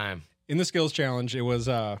we have time. In the skills challenge, it was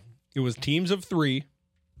teams of three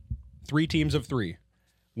teams of three.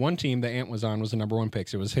 One team that Ant was on was the number one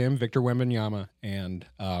picks. It was him, Victor Wembanyama, and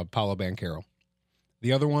Paolo Banchero.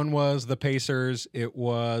 The other one was the Pacers. It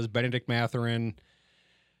was Benedict Mathurin,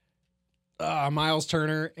 Miles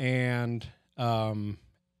Turner, and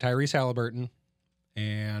Tyrese Halliburton.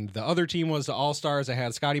 And the other team was the All-Stars that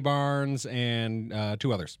had Scotty Barnes and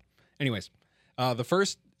 2 others. Anyways, the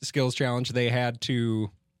first skills challenge, they had to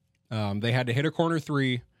hit a corner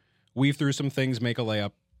 3, weave through some things, make a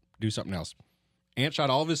layup, do something else. Ant shot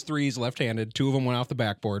all of his threes left-handed. 2 of them went off the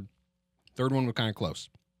backboard. Third one was kind of close.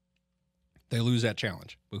 They lose that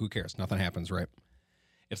challenge, but who cares? Nothing happens, right?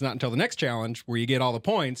 It's not until the next challenge where you get all the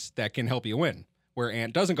points that can help you win, where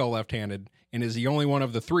Ant doesn't go left-handed and is the only one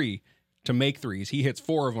of the 3 to make threes. He hits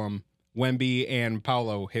 4 of them. Wemby and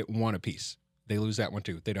Paolo hit 1 apiece. They lose that one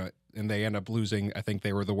too. They don't, and they end up losing. I think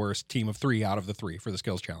they were the worst team of 3 out of the 3 for the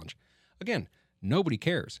skills challenge. Again, nobody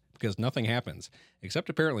cares because nothing happens, except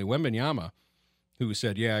apparently Wembanyama, who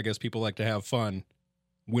said, yeah, I guess people like to have fun.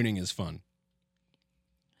 Winning is fun.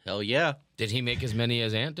 Hell yeah. Did he make as many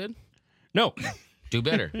as Ant did? No. Do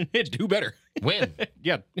better. Do better. Win.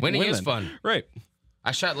 Yeah. Winning is then. fun. Right.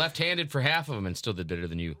 I shot left-handed for half of them and still did better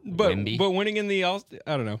than you. But Wemby. winning in the I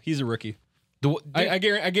don't know. He's a rookie. I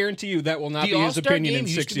guarantee you that will not the be his All-Star opinion game in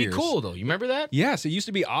used 6 to be years. cool, though. You remember that? Yes, it used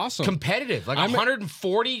to be awesome. Competitive, like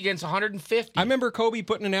 140 against 150. I remember Kobe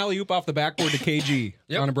putting an alley-oop off the backboard to KG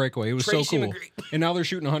Yep. on a breakaway. It was Tracy so cool. McGree. And now they're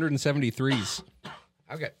shooting 173s.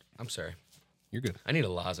 I'm sorry. You're good. I need a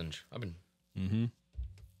lozenge. I've been.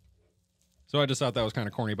 So I just thought that was kind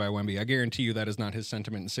of corny by Wemby. I guarantee you that is not his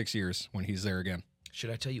sentiment in 6 years when he's there again. Should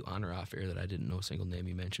I tell you on or off air that I didn't know a single name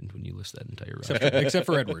you mentioned when you list that entire roster? Except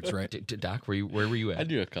for Edwards, right? Doc, where were you at? I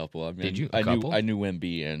knew a couple. I mean, Did you? I Couple? knew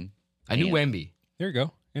Wemby and I knew Wemby There you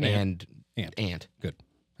go. and Ant. Good.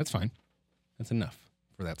 That's fine. That's enough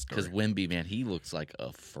for that story. because Wemby, man, he looks like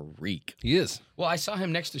a freak. He is. Well, I saw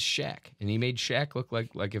him next to Shaq, and he made Shaq look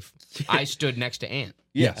like if I stood next to Ant.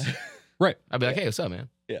 Yes. Right. I'd be like, hey, what's up, man?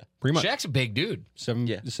 Yeah. Pretty much. Shaq's a big dude.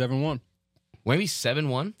 7'1". Wemby's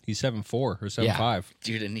 7'1". He's 7'4" or 7'5".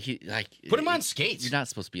 Dude, and he like Put him on skates. You're not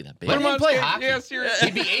supposed to be that big. Let him play hockey. Yeah,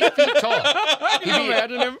 seriously. He'd be 8 feet tall. Can you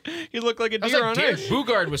imagine him? He looked like a I was deer like, on dude, ice.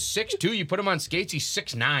 Bugard was 6'2". You put him on skates, he's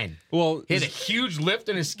 6'9". Well, He had a huge lift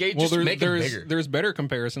in his skate just to make him bigger. there's better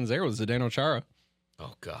comparisons there with Zdeno Chara.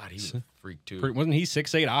 Oh, God, he was a freak, too. Wasn't he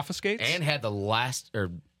 6'8" off of skates? And had the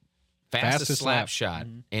fastest slap shot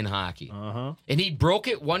in hockey. Uh-huh. And he broke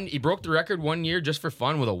the record one year just for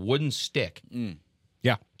fun with a wooden stick.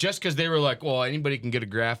 Yeah. Just because they were like, well, anybody can get a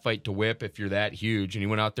graphite to whip if you're that huge. And he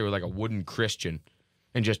went out there with like a wooden Christian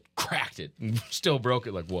and just cracked it and still broke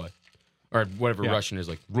it like what? Or whatever Russian is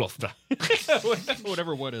like, rufta.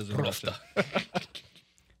 Whatever what is in Russian.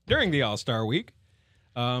 During the All-Star Week,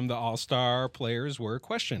 the All-Star players were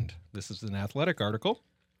questioned. This is an Athletic article.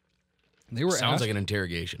 They were Sounds asked, like an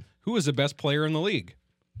interrogation. who is the best player in the league?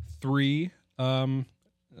 Nikola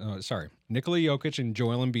Jokic and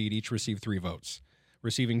Joel Embiid each received 3 votes.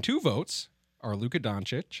 Receiving 2 votes are Luka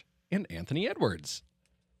Doncic and Anthony Edwards.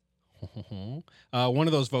 One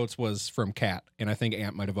of those votes was from Kat, and I think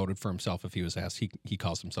Ant might have voted for himself if he was asked. He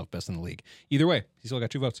calls himself best in the league. Either way, he still got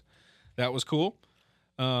 2 votes. That was cool.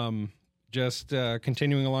 Just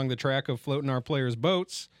continuing along the track of floating our players'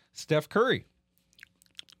 boats, Steph Curry.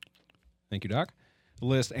 Thank you, Doc.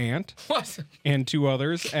 List Ant What? and 2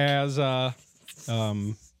 others as the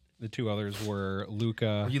 2 others were Luka.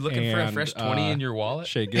 Are you looking for a fresh 20 in your wallet?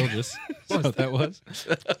 Shea Gilgeous. That's what that was.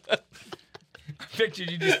 I pictured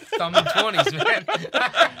you just thumbing 20s, man.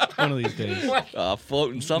 One of these days.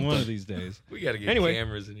 Floating something. One of these days. We got to get Anyway,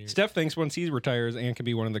 cameras in here. Steph thinks once he retires, Ant can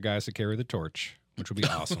be one of the guys to carry the torch, which would be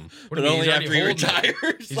awesome. What do But you mean? only He's after he already holding it.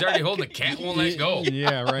 retires. He's already holding the cat, won't let go.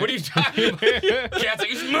 Yeah, right. What are you talking about? Cat's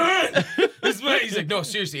like, it's mine. It's mine. He's like, no,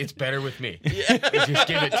 seriously, it's better with me. Just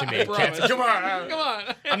give it to me. Cat's like, come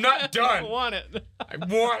on. I'm not done. I want it. I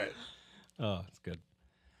want it. Oh, it's good.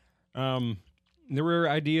 There were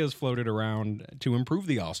ideas floated around to improve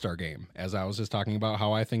the All-Star game. As I was just talking about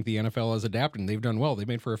how I think the NFL has adapted and they've done well. They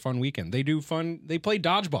made for a fun weekend. They play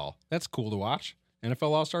dodgeball. That's cool to watch.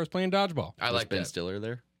 NFL All-Stars playing dodgeball. I like Ben that. Stiller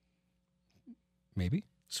there. Maybe.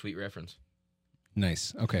 Sweet reference.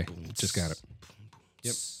 Nice. Okay. Just got it.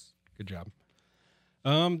 Yep. Good job.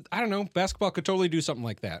 I don't know. Basketball could totally do something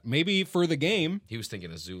like that. Maybe for the game. He was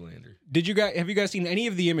thinking of Zoolander. Have you guys seen any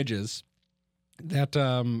of the images that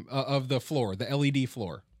of the floor, the LED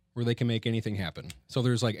floor, where they can make anything happen? So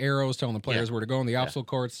there's like arrows telling the players where to go in the obstacle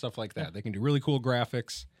courts, stuff like that. They can do really cool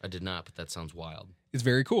graphics. I did not, but that sounds wild. It's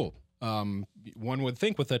very cool. One would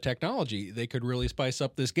think with the technology, they could really spice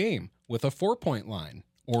up this game with a 4-point line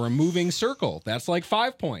or a moving circle. That's like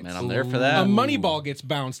 5 points. Man, I'm there for that. A money ball gets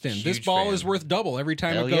bounced in. This Huge ball fan. is worth double every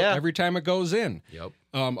time Hell yeah. every time it goes in. Yep.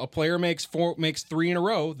 A player makes 3 in a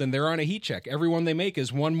row, then they're on a heat check. Every one they make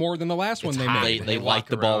is one more than the last one they hot. made. They They light walk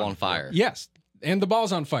the ball around. on fire. Yes, and the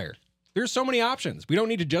ball's on fire. There's so many options. We don't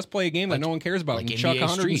need to just play a game that no one cares about Like and chuck NBA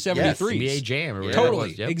Street. 173s. NBA Jam or whatever. Totally,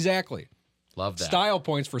 it was. Yep. exactly. Love that. Style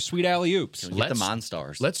points for sweet alley oops. Get the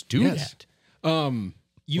Monstars. Let's do Yes. that.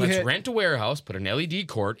 Let's rent a warehouse, put an LED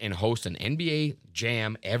court, and host an NBA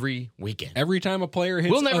jam every weekend. Every time a player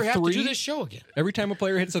hits We'll never a have three, to do this show again. Every time a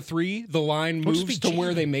player hits a three, the line We'll just moves be to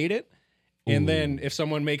where they jamming. made it. And then if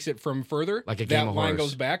someone makes it from further, Like a game that of line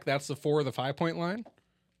horse. goes back. That's the 4 or the 5 point line.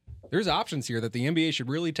 There's options here that the NBA should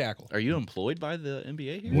really tackle. Are you employed by the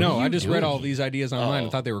NBA here? No, are you I just read doing? all these ideas online Oh.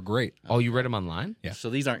 and thought they were great. Oh, you read them online? Yeah. So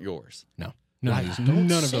these aren't yours. No. Don't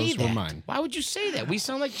None of say those were that. mine. Why would you say that? We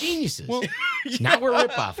sound like geniuses. Well, now we're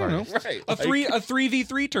ripoff artists. Right. A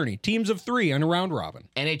 3v3 tourney, teams of 3 on a round robin.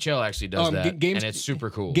 NHL actually does that, games- and it's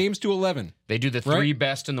super cool. Games to 11. They do the Right? 3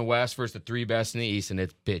 best in the West versus the 3 best in the East, and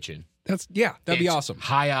it's pitching. That'd be It's awesome.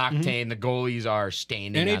 High octane. The goalies are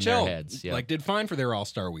standing on NHL their heads. Yeah. did fine for their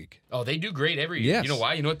All-Star week. Oh, they do great every year. Yes. You know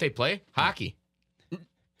why? You know what they play? Hockey.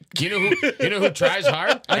 You know who tries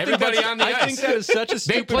hard? Everybody on the ice. I think that is such a They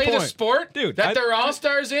stupid play point. the sport Dude, that I- they're all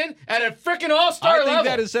stars in at a freaking all-star I level. think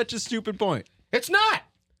that is such a stupid point. It's not.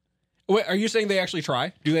 Wait, are you saying they actually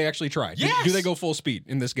try? Do they actually try? Do- Yes. Do they go full speed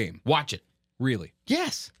in this game? Watch it. Really?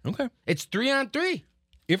 Yes. Okay. It's 3-on-3.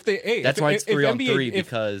 If they, hey, That's if, why it's if 3 on NBA 3 if-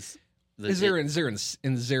 because is there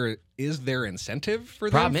incentive for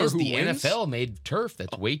them? Problem for is who the wins? NFL made turf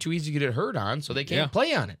that's way too easy to get hurt on, so they can't Yeah.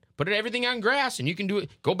 play on it. Put everything on grass, and you can do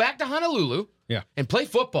it. Go back to Honolulu Yeah, and play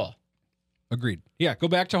football. agreed. Yeah, go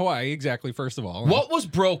back to Hawaii. Exactly. First of all, What was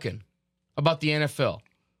broken about the NFL?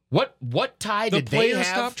 What tie the did they players have?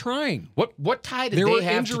 stopped trying? What tie did There they were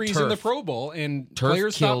have injuries to in the turf? Pro Bowl, and Turf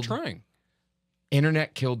players killed- stopped trying.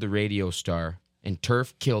 Internet killed the radio star, and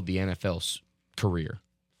turf killed the NFL's career.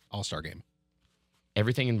 All-Star game,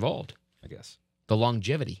 Everything involved. I guess. The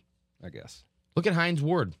longevity. I guess. Look at Hines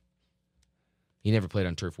Ward. He never played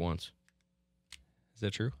on turf once. Is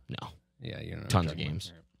that true? No. Yeah, you know. Tons of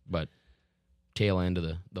games. But tail end of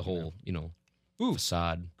the whole, Ooh.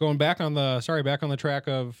 facade. Going back on the track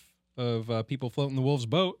of people floating the Wolves'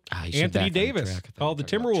 boat. You said Anthony back on the Davis track. I thought called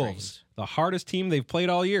the you were talking about Timberwolves trains. the hardest team they've played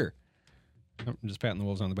all year. I'm just patting the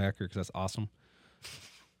Wolves on the back here because that's awesome.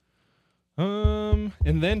 And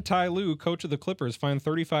then Ty Lue, coach of the Clippers, fined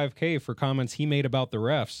 $35,000 for comments he made about the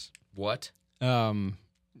refs. What?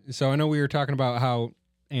 So I know we were talking about how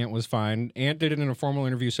Ant was fined. Ant did it in a formal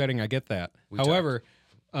interview setting. I get that. However,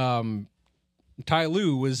 Ty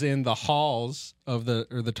Lue was in the halls of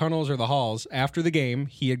the tunnels or the halls after the game.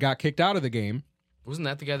 He had got kicked out of the game, Wasn't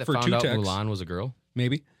that the guy that For found two out techs. Mulan was a girl?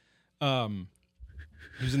 maybe.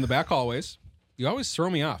 He was in the back hallways. You always throw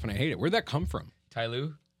me off, and I hate it. Where'd that come from? Ty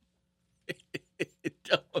Lue?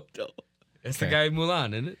 Don't. That's Okay. the guy in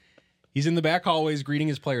Mulan, isn't it? He's in the back hallways greeting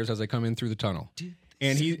his players as they come in through the tunnel.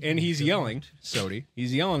 And he's yelling, Sodi.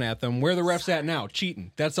 He's yelling at them. Where the refs at now?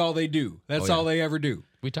 Cheating. That's all they do. That's all they ever do.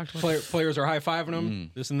 We talked about that. Players are high fiving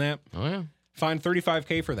them. This and that. Oh, yeah. Fined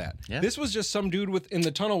 $35,000 for that. Yeah. This was just some dude in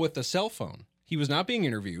the tunnel with the cell phone. He was not being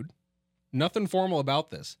interviewed. Nothing formal about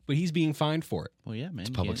this, but he's being fined for it. Well, yeah, man.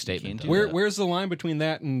 a public statement, though. Where's the line between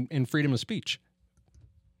that and freedom of speech?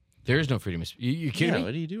 There is no freedom of speech. You kidding me?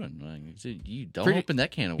 What are you doing? Like, you don't Freedom- open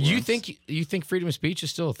that can of worms. You think freedom of speech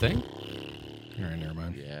is still a thing? All right, never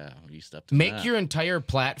mind. Yeah, you stepped in Make that. your entire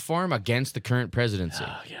platform against the current presidency.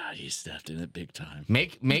 Oh, yeah, you stepped in it big time.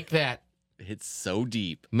 Make that It's so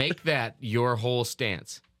deep. your whole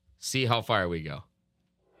stance. See how far we go.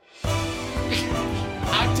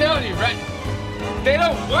 I'm telling you, right? They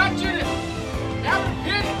don't want you to have an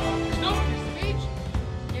opinion. There's no freedom of speech.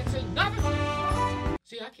 Can't say nothing.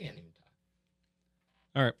 See, I can't even talk.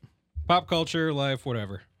 All right. Pop culture, life,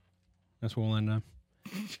 whatever. That's what we'll end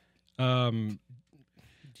on.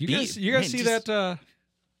 You guys see that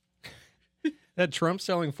that Trump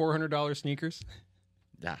selling $400 sneakers?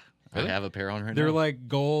 Yeah, Really? I have a pair on right They're now. like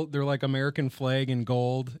gold. They're like American flag in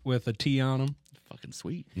gold with a T on them. Fucking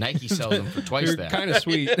sweet. Nike sells them for twice They're that. kind of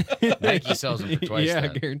sweet. Nike sells them for twice yeah,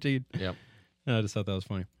 that. guaranteed. Yep. I just thought that was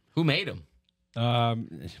funny. Who made them?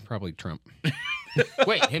 Probably Trump.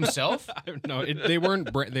 Wait, himself? No, they weren't.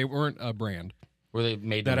 They weren't a brand Were they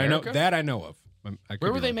made in that America? I know of. I could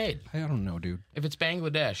Where be were they wrong. made? I don't know, dude. If it's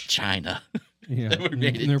Bangladesh. China. Yeah, were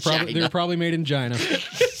made in they're China. probably made in China.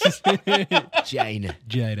 China.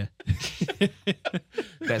 China.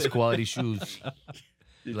 Best quality shoes.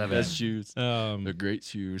 Best shoes. Um, They're great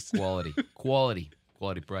shoes. Quality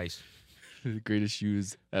price. The greatest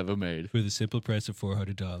shoes ever made. For the simple price of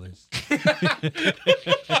 $400.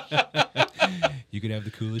 You could have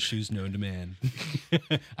the coolest shoes known to man.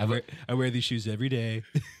 I wear these shoes every day.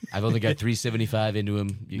 I've only got 375 into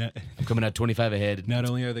them. I'm coming out 25 ahead. Not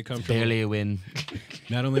only are they comfortable, Barely a win.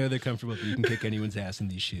 not only are they comfortable, but you can kick anyone's ass in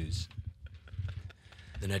these shoes.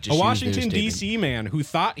 A Washington, D.C. man who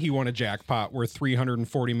thought he won a jackpot worth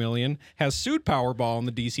 $340 million has sued Powerball in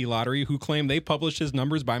the D.C. lottery, who claim they published his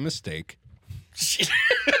numbers by mistake.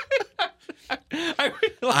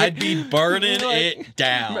 I'd be burning it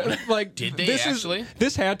down. Like, did they actually?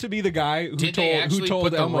 This had to be the guy who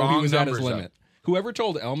told Elmo he was at his limit. Whoever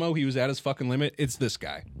told Elmo he was at his fucking limit, it's this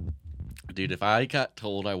guy. Dude, if I got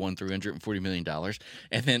told I won $340 million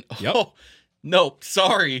and then, Yep. oh, no,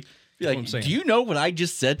 sorry. Be like, what I'm saying. do you know what I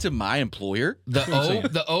just said to my employer?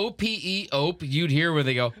 The OPE, OPE, you'd hear where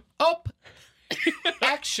they go, OP.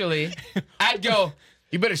 Actually, I'd go,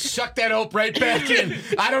 you better suck that OP right back in.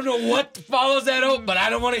 I don't know what follows that OP, but I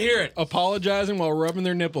don't want to hear it. Apologizing while rubbing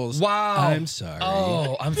their nipples. Wow. I'm sorry.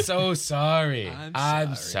 Oh, I'm so sorry.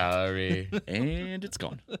 I'm sorry. And it's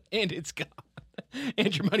gone. And it's gone.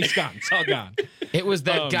 And your money's gone. It's all gone. It was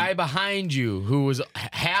that guy behind you who was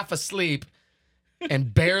half asleep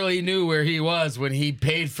and barely knew where he was when he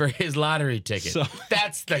paid for his lottery ticket. So,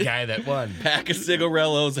 that's the guy that won. Pack of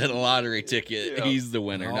cigarellos and a lottery ticket. Yep. He's the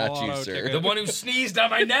winner, not you, sir. The one who sneezed on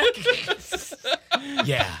my neck?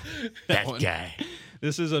 Yeah, that guy.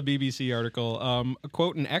 This is a BBC article. A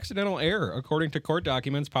quote, an accidental error. According to court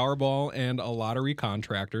documents, Powerball and a lottery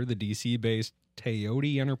contractor, the DC-based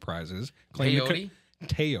Teoti Enterprises, claimed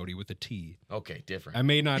Teoti with a T. Okay, different. I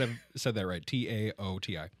may not have said that right.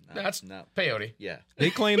 T-A-O-T-I. That's not peyote. Yeah. They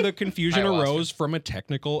claim the confusion arose from a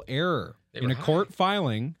technical error. In a court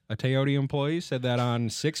filing, a Teoti employee said that on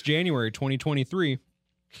 6 January 2023,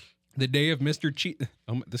 the day of Mr. Cheeks.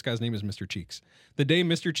 This guy's name is Mr. Cheeks. The day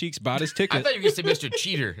Mr. Cheeks bought his ticket. I thought you were going to say Mr.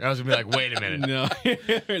 Cheater. I was going to be like, wait a minute. No.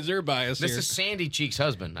 Is there a bias this here? This is Sandy Cheeks'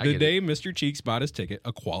 husband. The day Mr. Cheeks bought his ticket,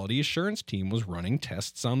 a quality assurance team was running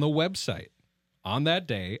tests on the website. On that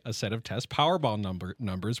day, a set of test Powerball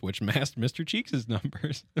numbers, which masked Mr. Cheeks'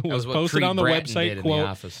 numbers, was posted on the website,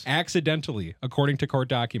 quote, accidentally, according to court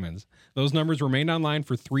documents. Those numbers remained online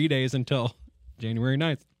for 3 days until January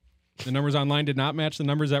 9th. The numbers online did not match the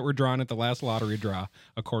numbers that were drawn at the last lottery draw,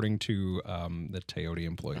 according to the Teoti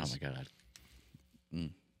employees. Oh, my God.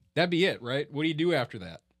 That'd be it, right? What do you do after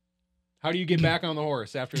that? How do you get back on the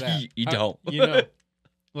horse after that? You don't. You know,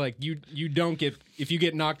 like you don't get, if you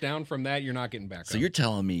get knocked down from that, you're not getting back So up. you're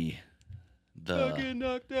telling me Get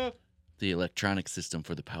knocked out. the electronic system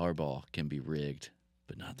for the Powerball can be rigged,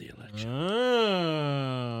 but not the election.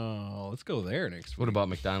 Oh, let's go there next week. What about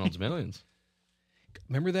McDonald's Millions?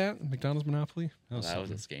 Remember that? McDonald's Monopoly? That was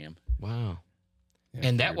a scam. Wow. Yeah,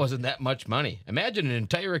 and that wasn't that much money. Imagine an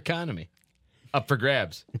entire economy up for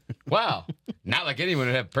grabs. Wow. Not like anyone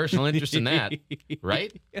would have personal interest in that,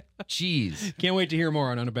 right? Jeez. Can't wait to hear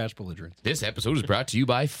more on Unabashed Belligerence. This episode is brought to you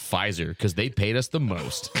by Pfizer because they paid us the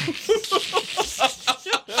most.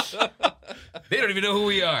 They don't even know who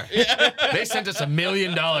we are. They sent us $1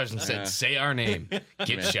 million and said, say our name.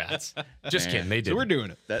 Get shots. Just kidding. They did. So we're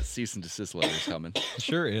doing it. That cease and desist letter is coming.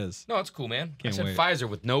 Sure is. No, it's cool, man. Can't I said wait. Pfizer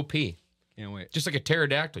with no P. Can't wait. Just like a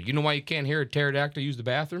pterodactyl. You know why you can't hear a pterodactyl use the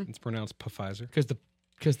bathroom? It's pronounced Pfizer. Because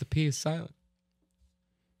the P is silent.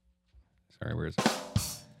 Sorry, where is it?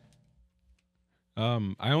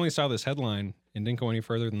 I only saw this headline and didn't go any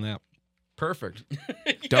further than that. Perfect.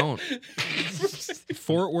 Don't.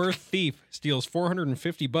 Fort Worth thief steals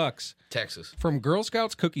 $450 Texas. from Girl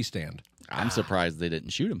Scouts cookie stand. I'm surprised they didn't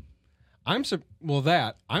shoot him. I'm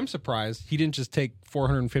surprised he didn't just take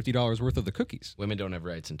 $450 worth of the cookies. Women don't have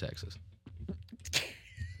rights in Texas.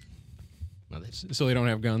 No, So they don't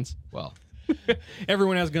have guns. well,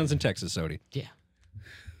 Everyone has guns in Texas, Sodi. yeah.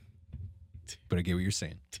 But I get what you're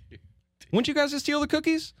saying. Wouldn't you guys just steal the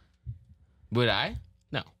cookies? Would I?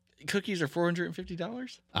 No. Cookies are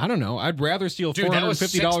 $450? I don't know. I'd rather steal Dude, that was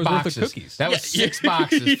 $450 worth of cookies. That was 6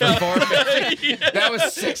 boxes for $450. That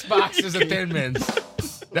was 6 boxes of Thin Mints.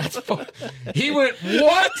 That's he went,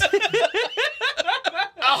 what?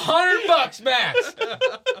 $100 max.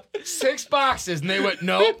 6 boxes, and they went,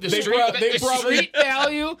 nope. The street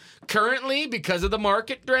value currently, because of the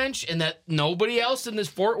market drench, and that nobody else in this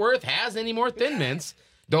Fort Worth has any more Thin Mints.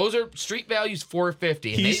 Those are street values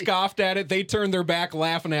 $450. He scoffed at it. They turned their back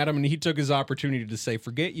laughing at him, and he took his opportunity to say,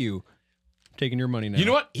 forget you. I'm taking your money now. You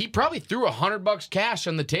know what? He probably threw $100 cash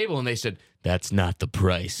on the table, and they said, that's not the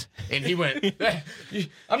price. And he went,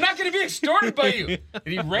 I'm not going to be extorted by you. And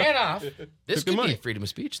he ran off. This could be a freedom of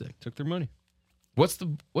speech thing. Took their money. What's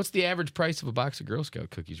the average price of a box of Girl Scout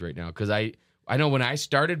cookies right now? Because I know when I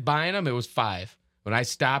started buying them, it was $5. When I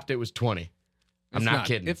stopped, it was $20. I'm not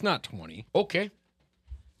kidding. It's not 20. Okay.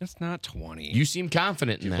 It's not 20. You seem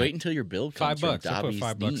confident in Dude, that. wait until your bill comes $5. from I'll put Dobby's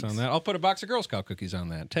 $5 knees. on that. I'll put a box of Girl Scout cookies on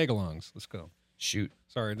that. Tag-alongs. Let's go. Shoot.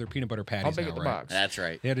 Sorry, they're peanut butter patties How big now, is the right? box? That's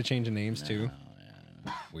right. They had to change the names, too.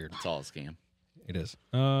 Weird. It's all a scam. It is.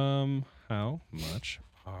 How much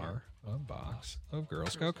are a box of Girl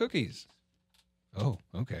Scout cookies? Oh,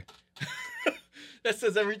 okay. That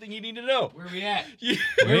says everything you need to know. Where we at?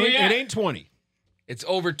 It ain't 20. It's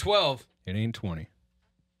over 12. It ain't 20.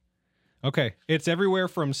 Okay, it's everywhere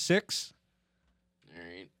from 6 All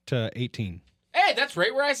right. to 18. Hey, that's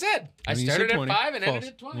right where I said. I mean, you said started at 20. 5 and ended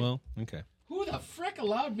Close. at 20. Well, okay. Who the frick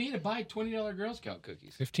allowed me to buy $20 Girl Scout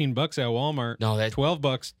cookies? $15 at Walmart. No, that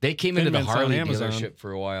 $12. they came Thin into the Mints on Harley Amazon. dealership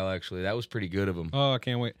for a while. Actually, that was pretty good of them. Oh, I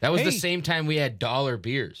can't wait. That was the Hey, same time we had dollar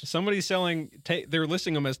beers. Somebody's selling. They're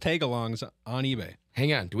listing them as tag-alongs on eBay.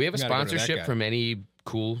 Hang on, do we have a We gotta go to that sponsorship guy. from any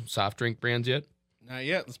cool soft drink brands yet? Not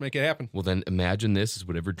yet. Let's make it happen. Well, then imagine this is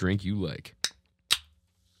whatever drink you like.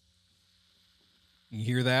 You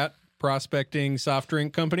hear that? Prospecting soft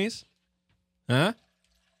drink companies? Huh?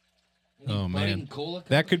 Oh man,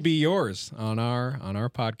 that could be yours on our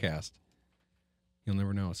podcast. You'll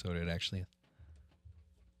never know. So it actually is.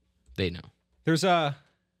 They know. There's a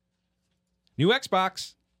new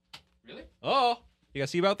Xbox. Really? Oh, you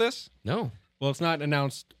guys see about this? No. Well, it's not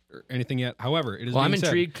announced or anything yet. However, it is. Well, I'm being said.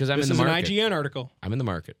 intrigued because I'm This in the is market. an IGN article. I'm in the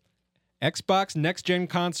market. Xbox Next Gen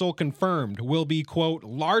console confirmed will be, quote,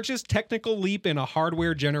 largest technical leap in a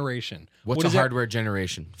hardware generation. What's What a is that? hardware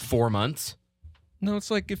generation? 4 months? No,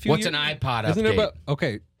 it's like if you. What's an iPod Isn't update? it about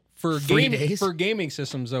okay for 3 days? for gaming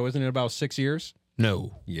systems though? Isn't it about 6 years?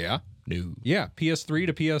 No. Yeah, No. yeah. PS3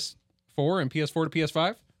 to PS4 and PS4 to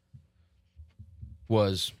PS5.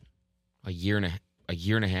 Was a year and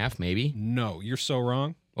a half, maybe. No, you're so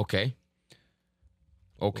wrong. Okay.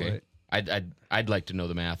 Okay. What? I'd like to know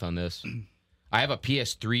the math on this. I have a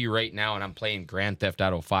PS3 right now, and I'm playing Grand Theft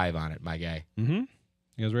Auto 5 on it, my guy. Mm-hmm.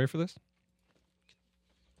 You guys ready for this?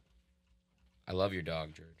 I love your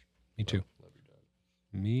dog, George. Me too. Love your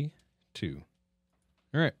dog. Me too.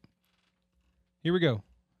 All right. Here we go.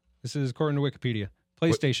 This is according to Wikipedia.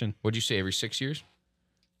 PlayStation. What'd you say, every 6 years?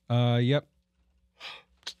 Yep.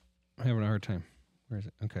 I'm having a hard time. Where is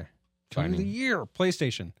it? Okay. Time of the Finding. year.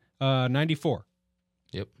 PlayStation. 94.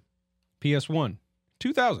 Yep. PS1.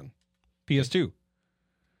 2000. PS2.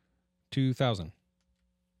 2000.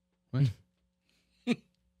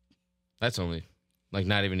 That's only, like,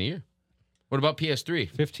 not even a year. What about PS3?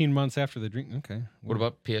 15 months after the drink. Okay. What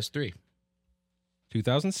about PS3?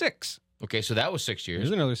 2006? Okay, so that was 6 years.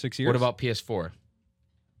 There's another 6 years. What about PS4?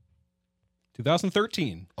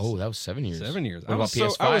 2013? Oh, that was 7 years. 7 years. What about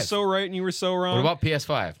PS5? I was so right and you were so wrong. What about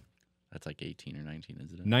PS5? That's like 18 or 19,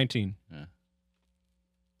 isn't it? 19. Yeah.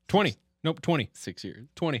 20. Nope, 20. 6 years.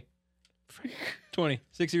 20. 20.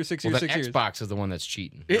 6 years, 6 Well, years, then 6 years. Xbox is the one that's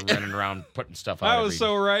cheating. They're running around putting stuff out. I was every-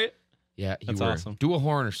 so right. Yeah, you That's were. awesome. Do a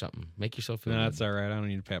horn or something. Make yourself feel No, good. that's all right. I don't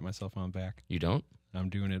need to pat myself on the back. You don't? I'm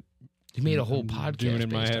doing it. You made a whole I'm podcast. doing it in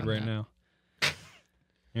my based head on right that. now.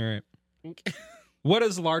 All right. What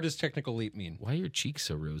does largest technical leap mean? Why are your cheeks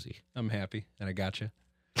so rosy? I'm happy, and I gotcha.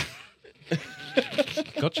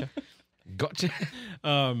 Gotcha. Gotcha.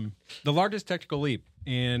 The largest technical leap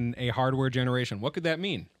in a hardware generation. What could that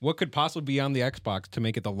mean? What could possibly be on the Xbox to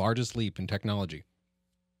make it the largest leap in technology?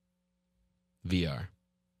 VR.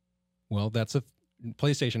 Well,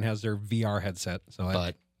 PlayStation has their VR headset, so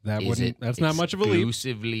But that is wouldn't. it That's not much of a leap.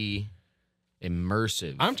 Exclusively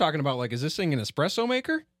immersive. I'm talking about is this thing an espresso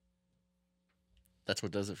maker? That's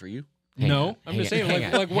what does it for you? Hang No, on, I'm hang just on, saying. hang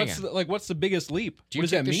on, hang on. What's the biggest leap? Do you what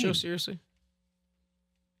does take that this mean? show seriously?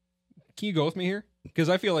 Can you go with me here? Because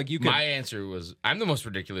I feel like you could. My answer was, I'm the most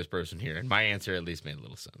ridiculous person here, and my answer at least made a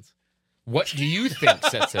little sense. What do you think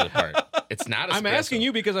sets it apart? It's not espresso. I'm asking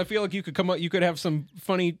you because I feel like you could come up. You could have some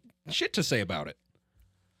funny shit to say about it.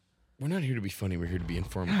 We're not here to be funny. We're here to be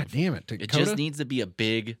informative. God damn it! It Dakota? just needs to be a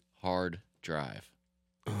big, hard drive.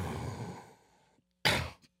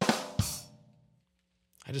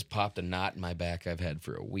 I just popped a knot in my back I've had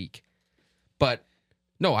for a week. But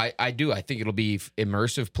no, I do. I think it'll be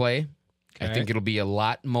immersive play. I Okay. think it'll be a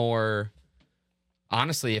lot more.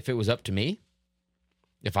 Honestly, if it was up to me,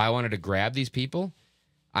 if I wanted to grab these people,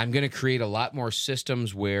 I'm going to create a lot more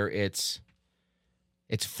systems where it's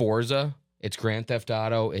Forza, it's Grand Theft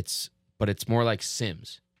Auto, but it's more like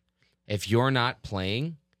Sims. If you're not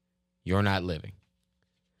playing, you're not living.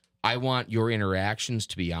 I want your interactions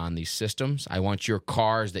to be on these systems. I want your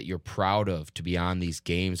cars that you're proud of to be on these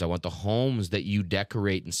games. I want the homes that you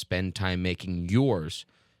decorate and spend time making yours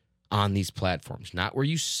on these platforms, not where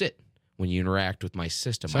you sit when you interact with my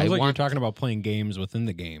system. Sounds like you're you're talking about playing games within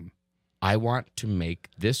the game. I want to make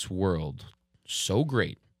this world so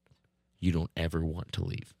great you don't ever want to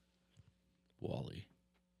leave. Wally.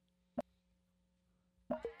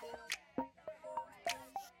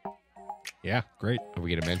 Yeah, great. Are we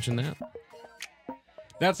going to mention that?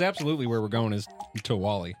 That's absolutely where we're going, is to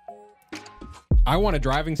Wally. I want a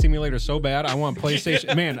driving simulator so bad. I want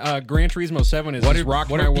PlayStation. Man, Gran Turismo 7 is just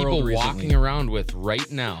rocking my world people recently. walking around with right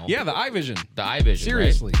now? Yeah, the iVision. The iVision.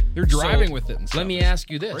 Seriously. Right? They're driving So, with it and stuff. Let me ask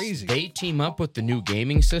you this. Crazy. They team up with the new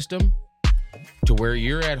gaming system to where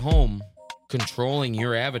you're at home controlling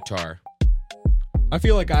your avatar. I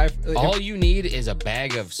feel like All you need is a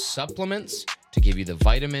bag of supplements to give you the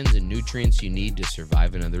vitamins and nutrients you need to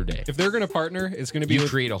survive another day. if they're going to partner, it's going to be You with,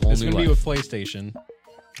 create a whole it's new going to be life. with PlayStation.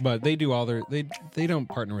 But they do all their they don't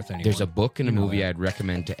partner with anyone. There's a book and a You know movie that. I'd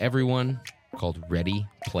recommend to everyone called Ready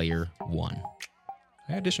Player One.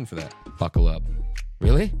 I auditioned for that. Buckle up.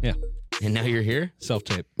 Really? Yeah. And now you're here?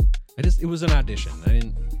 Self-tape. It was an audition. I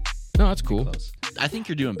didn't No, that's cool. close. I think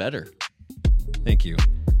you're doing better. Thank you. I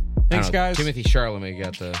Thanks, don't know, guys. Timothy Charlemagne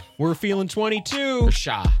got the We're feeling 22.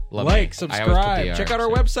 Shah. Love Like, it. I always put subscribe, the check R, out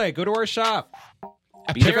our so- website, go to our shop.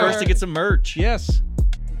 Be the Pick first our- to get some merch. Yes.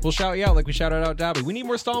 We'll shout you out like we shouted out Dobby. We need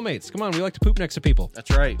more stallmates. Come on, we like to poop next to people. That's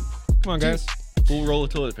right. Come on, guys. Full roll of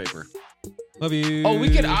toilet paper. Love you. Oh, we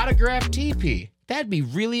could autograph TP. That'd be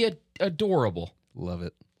really adorable. Love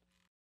it.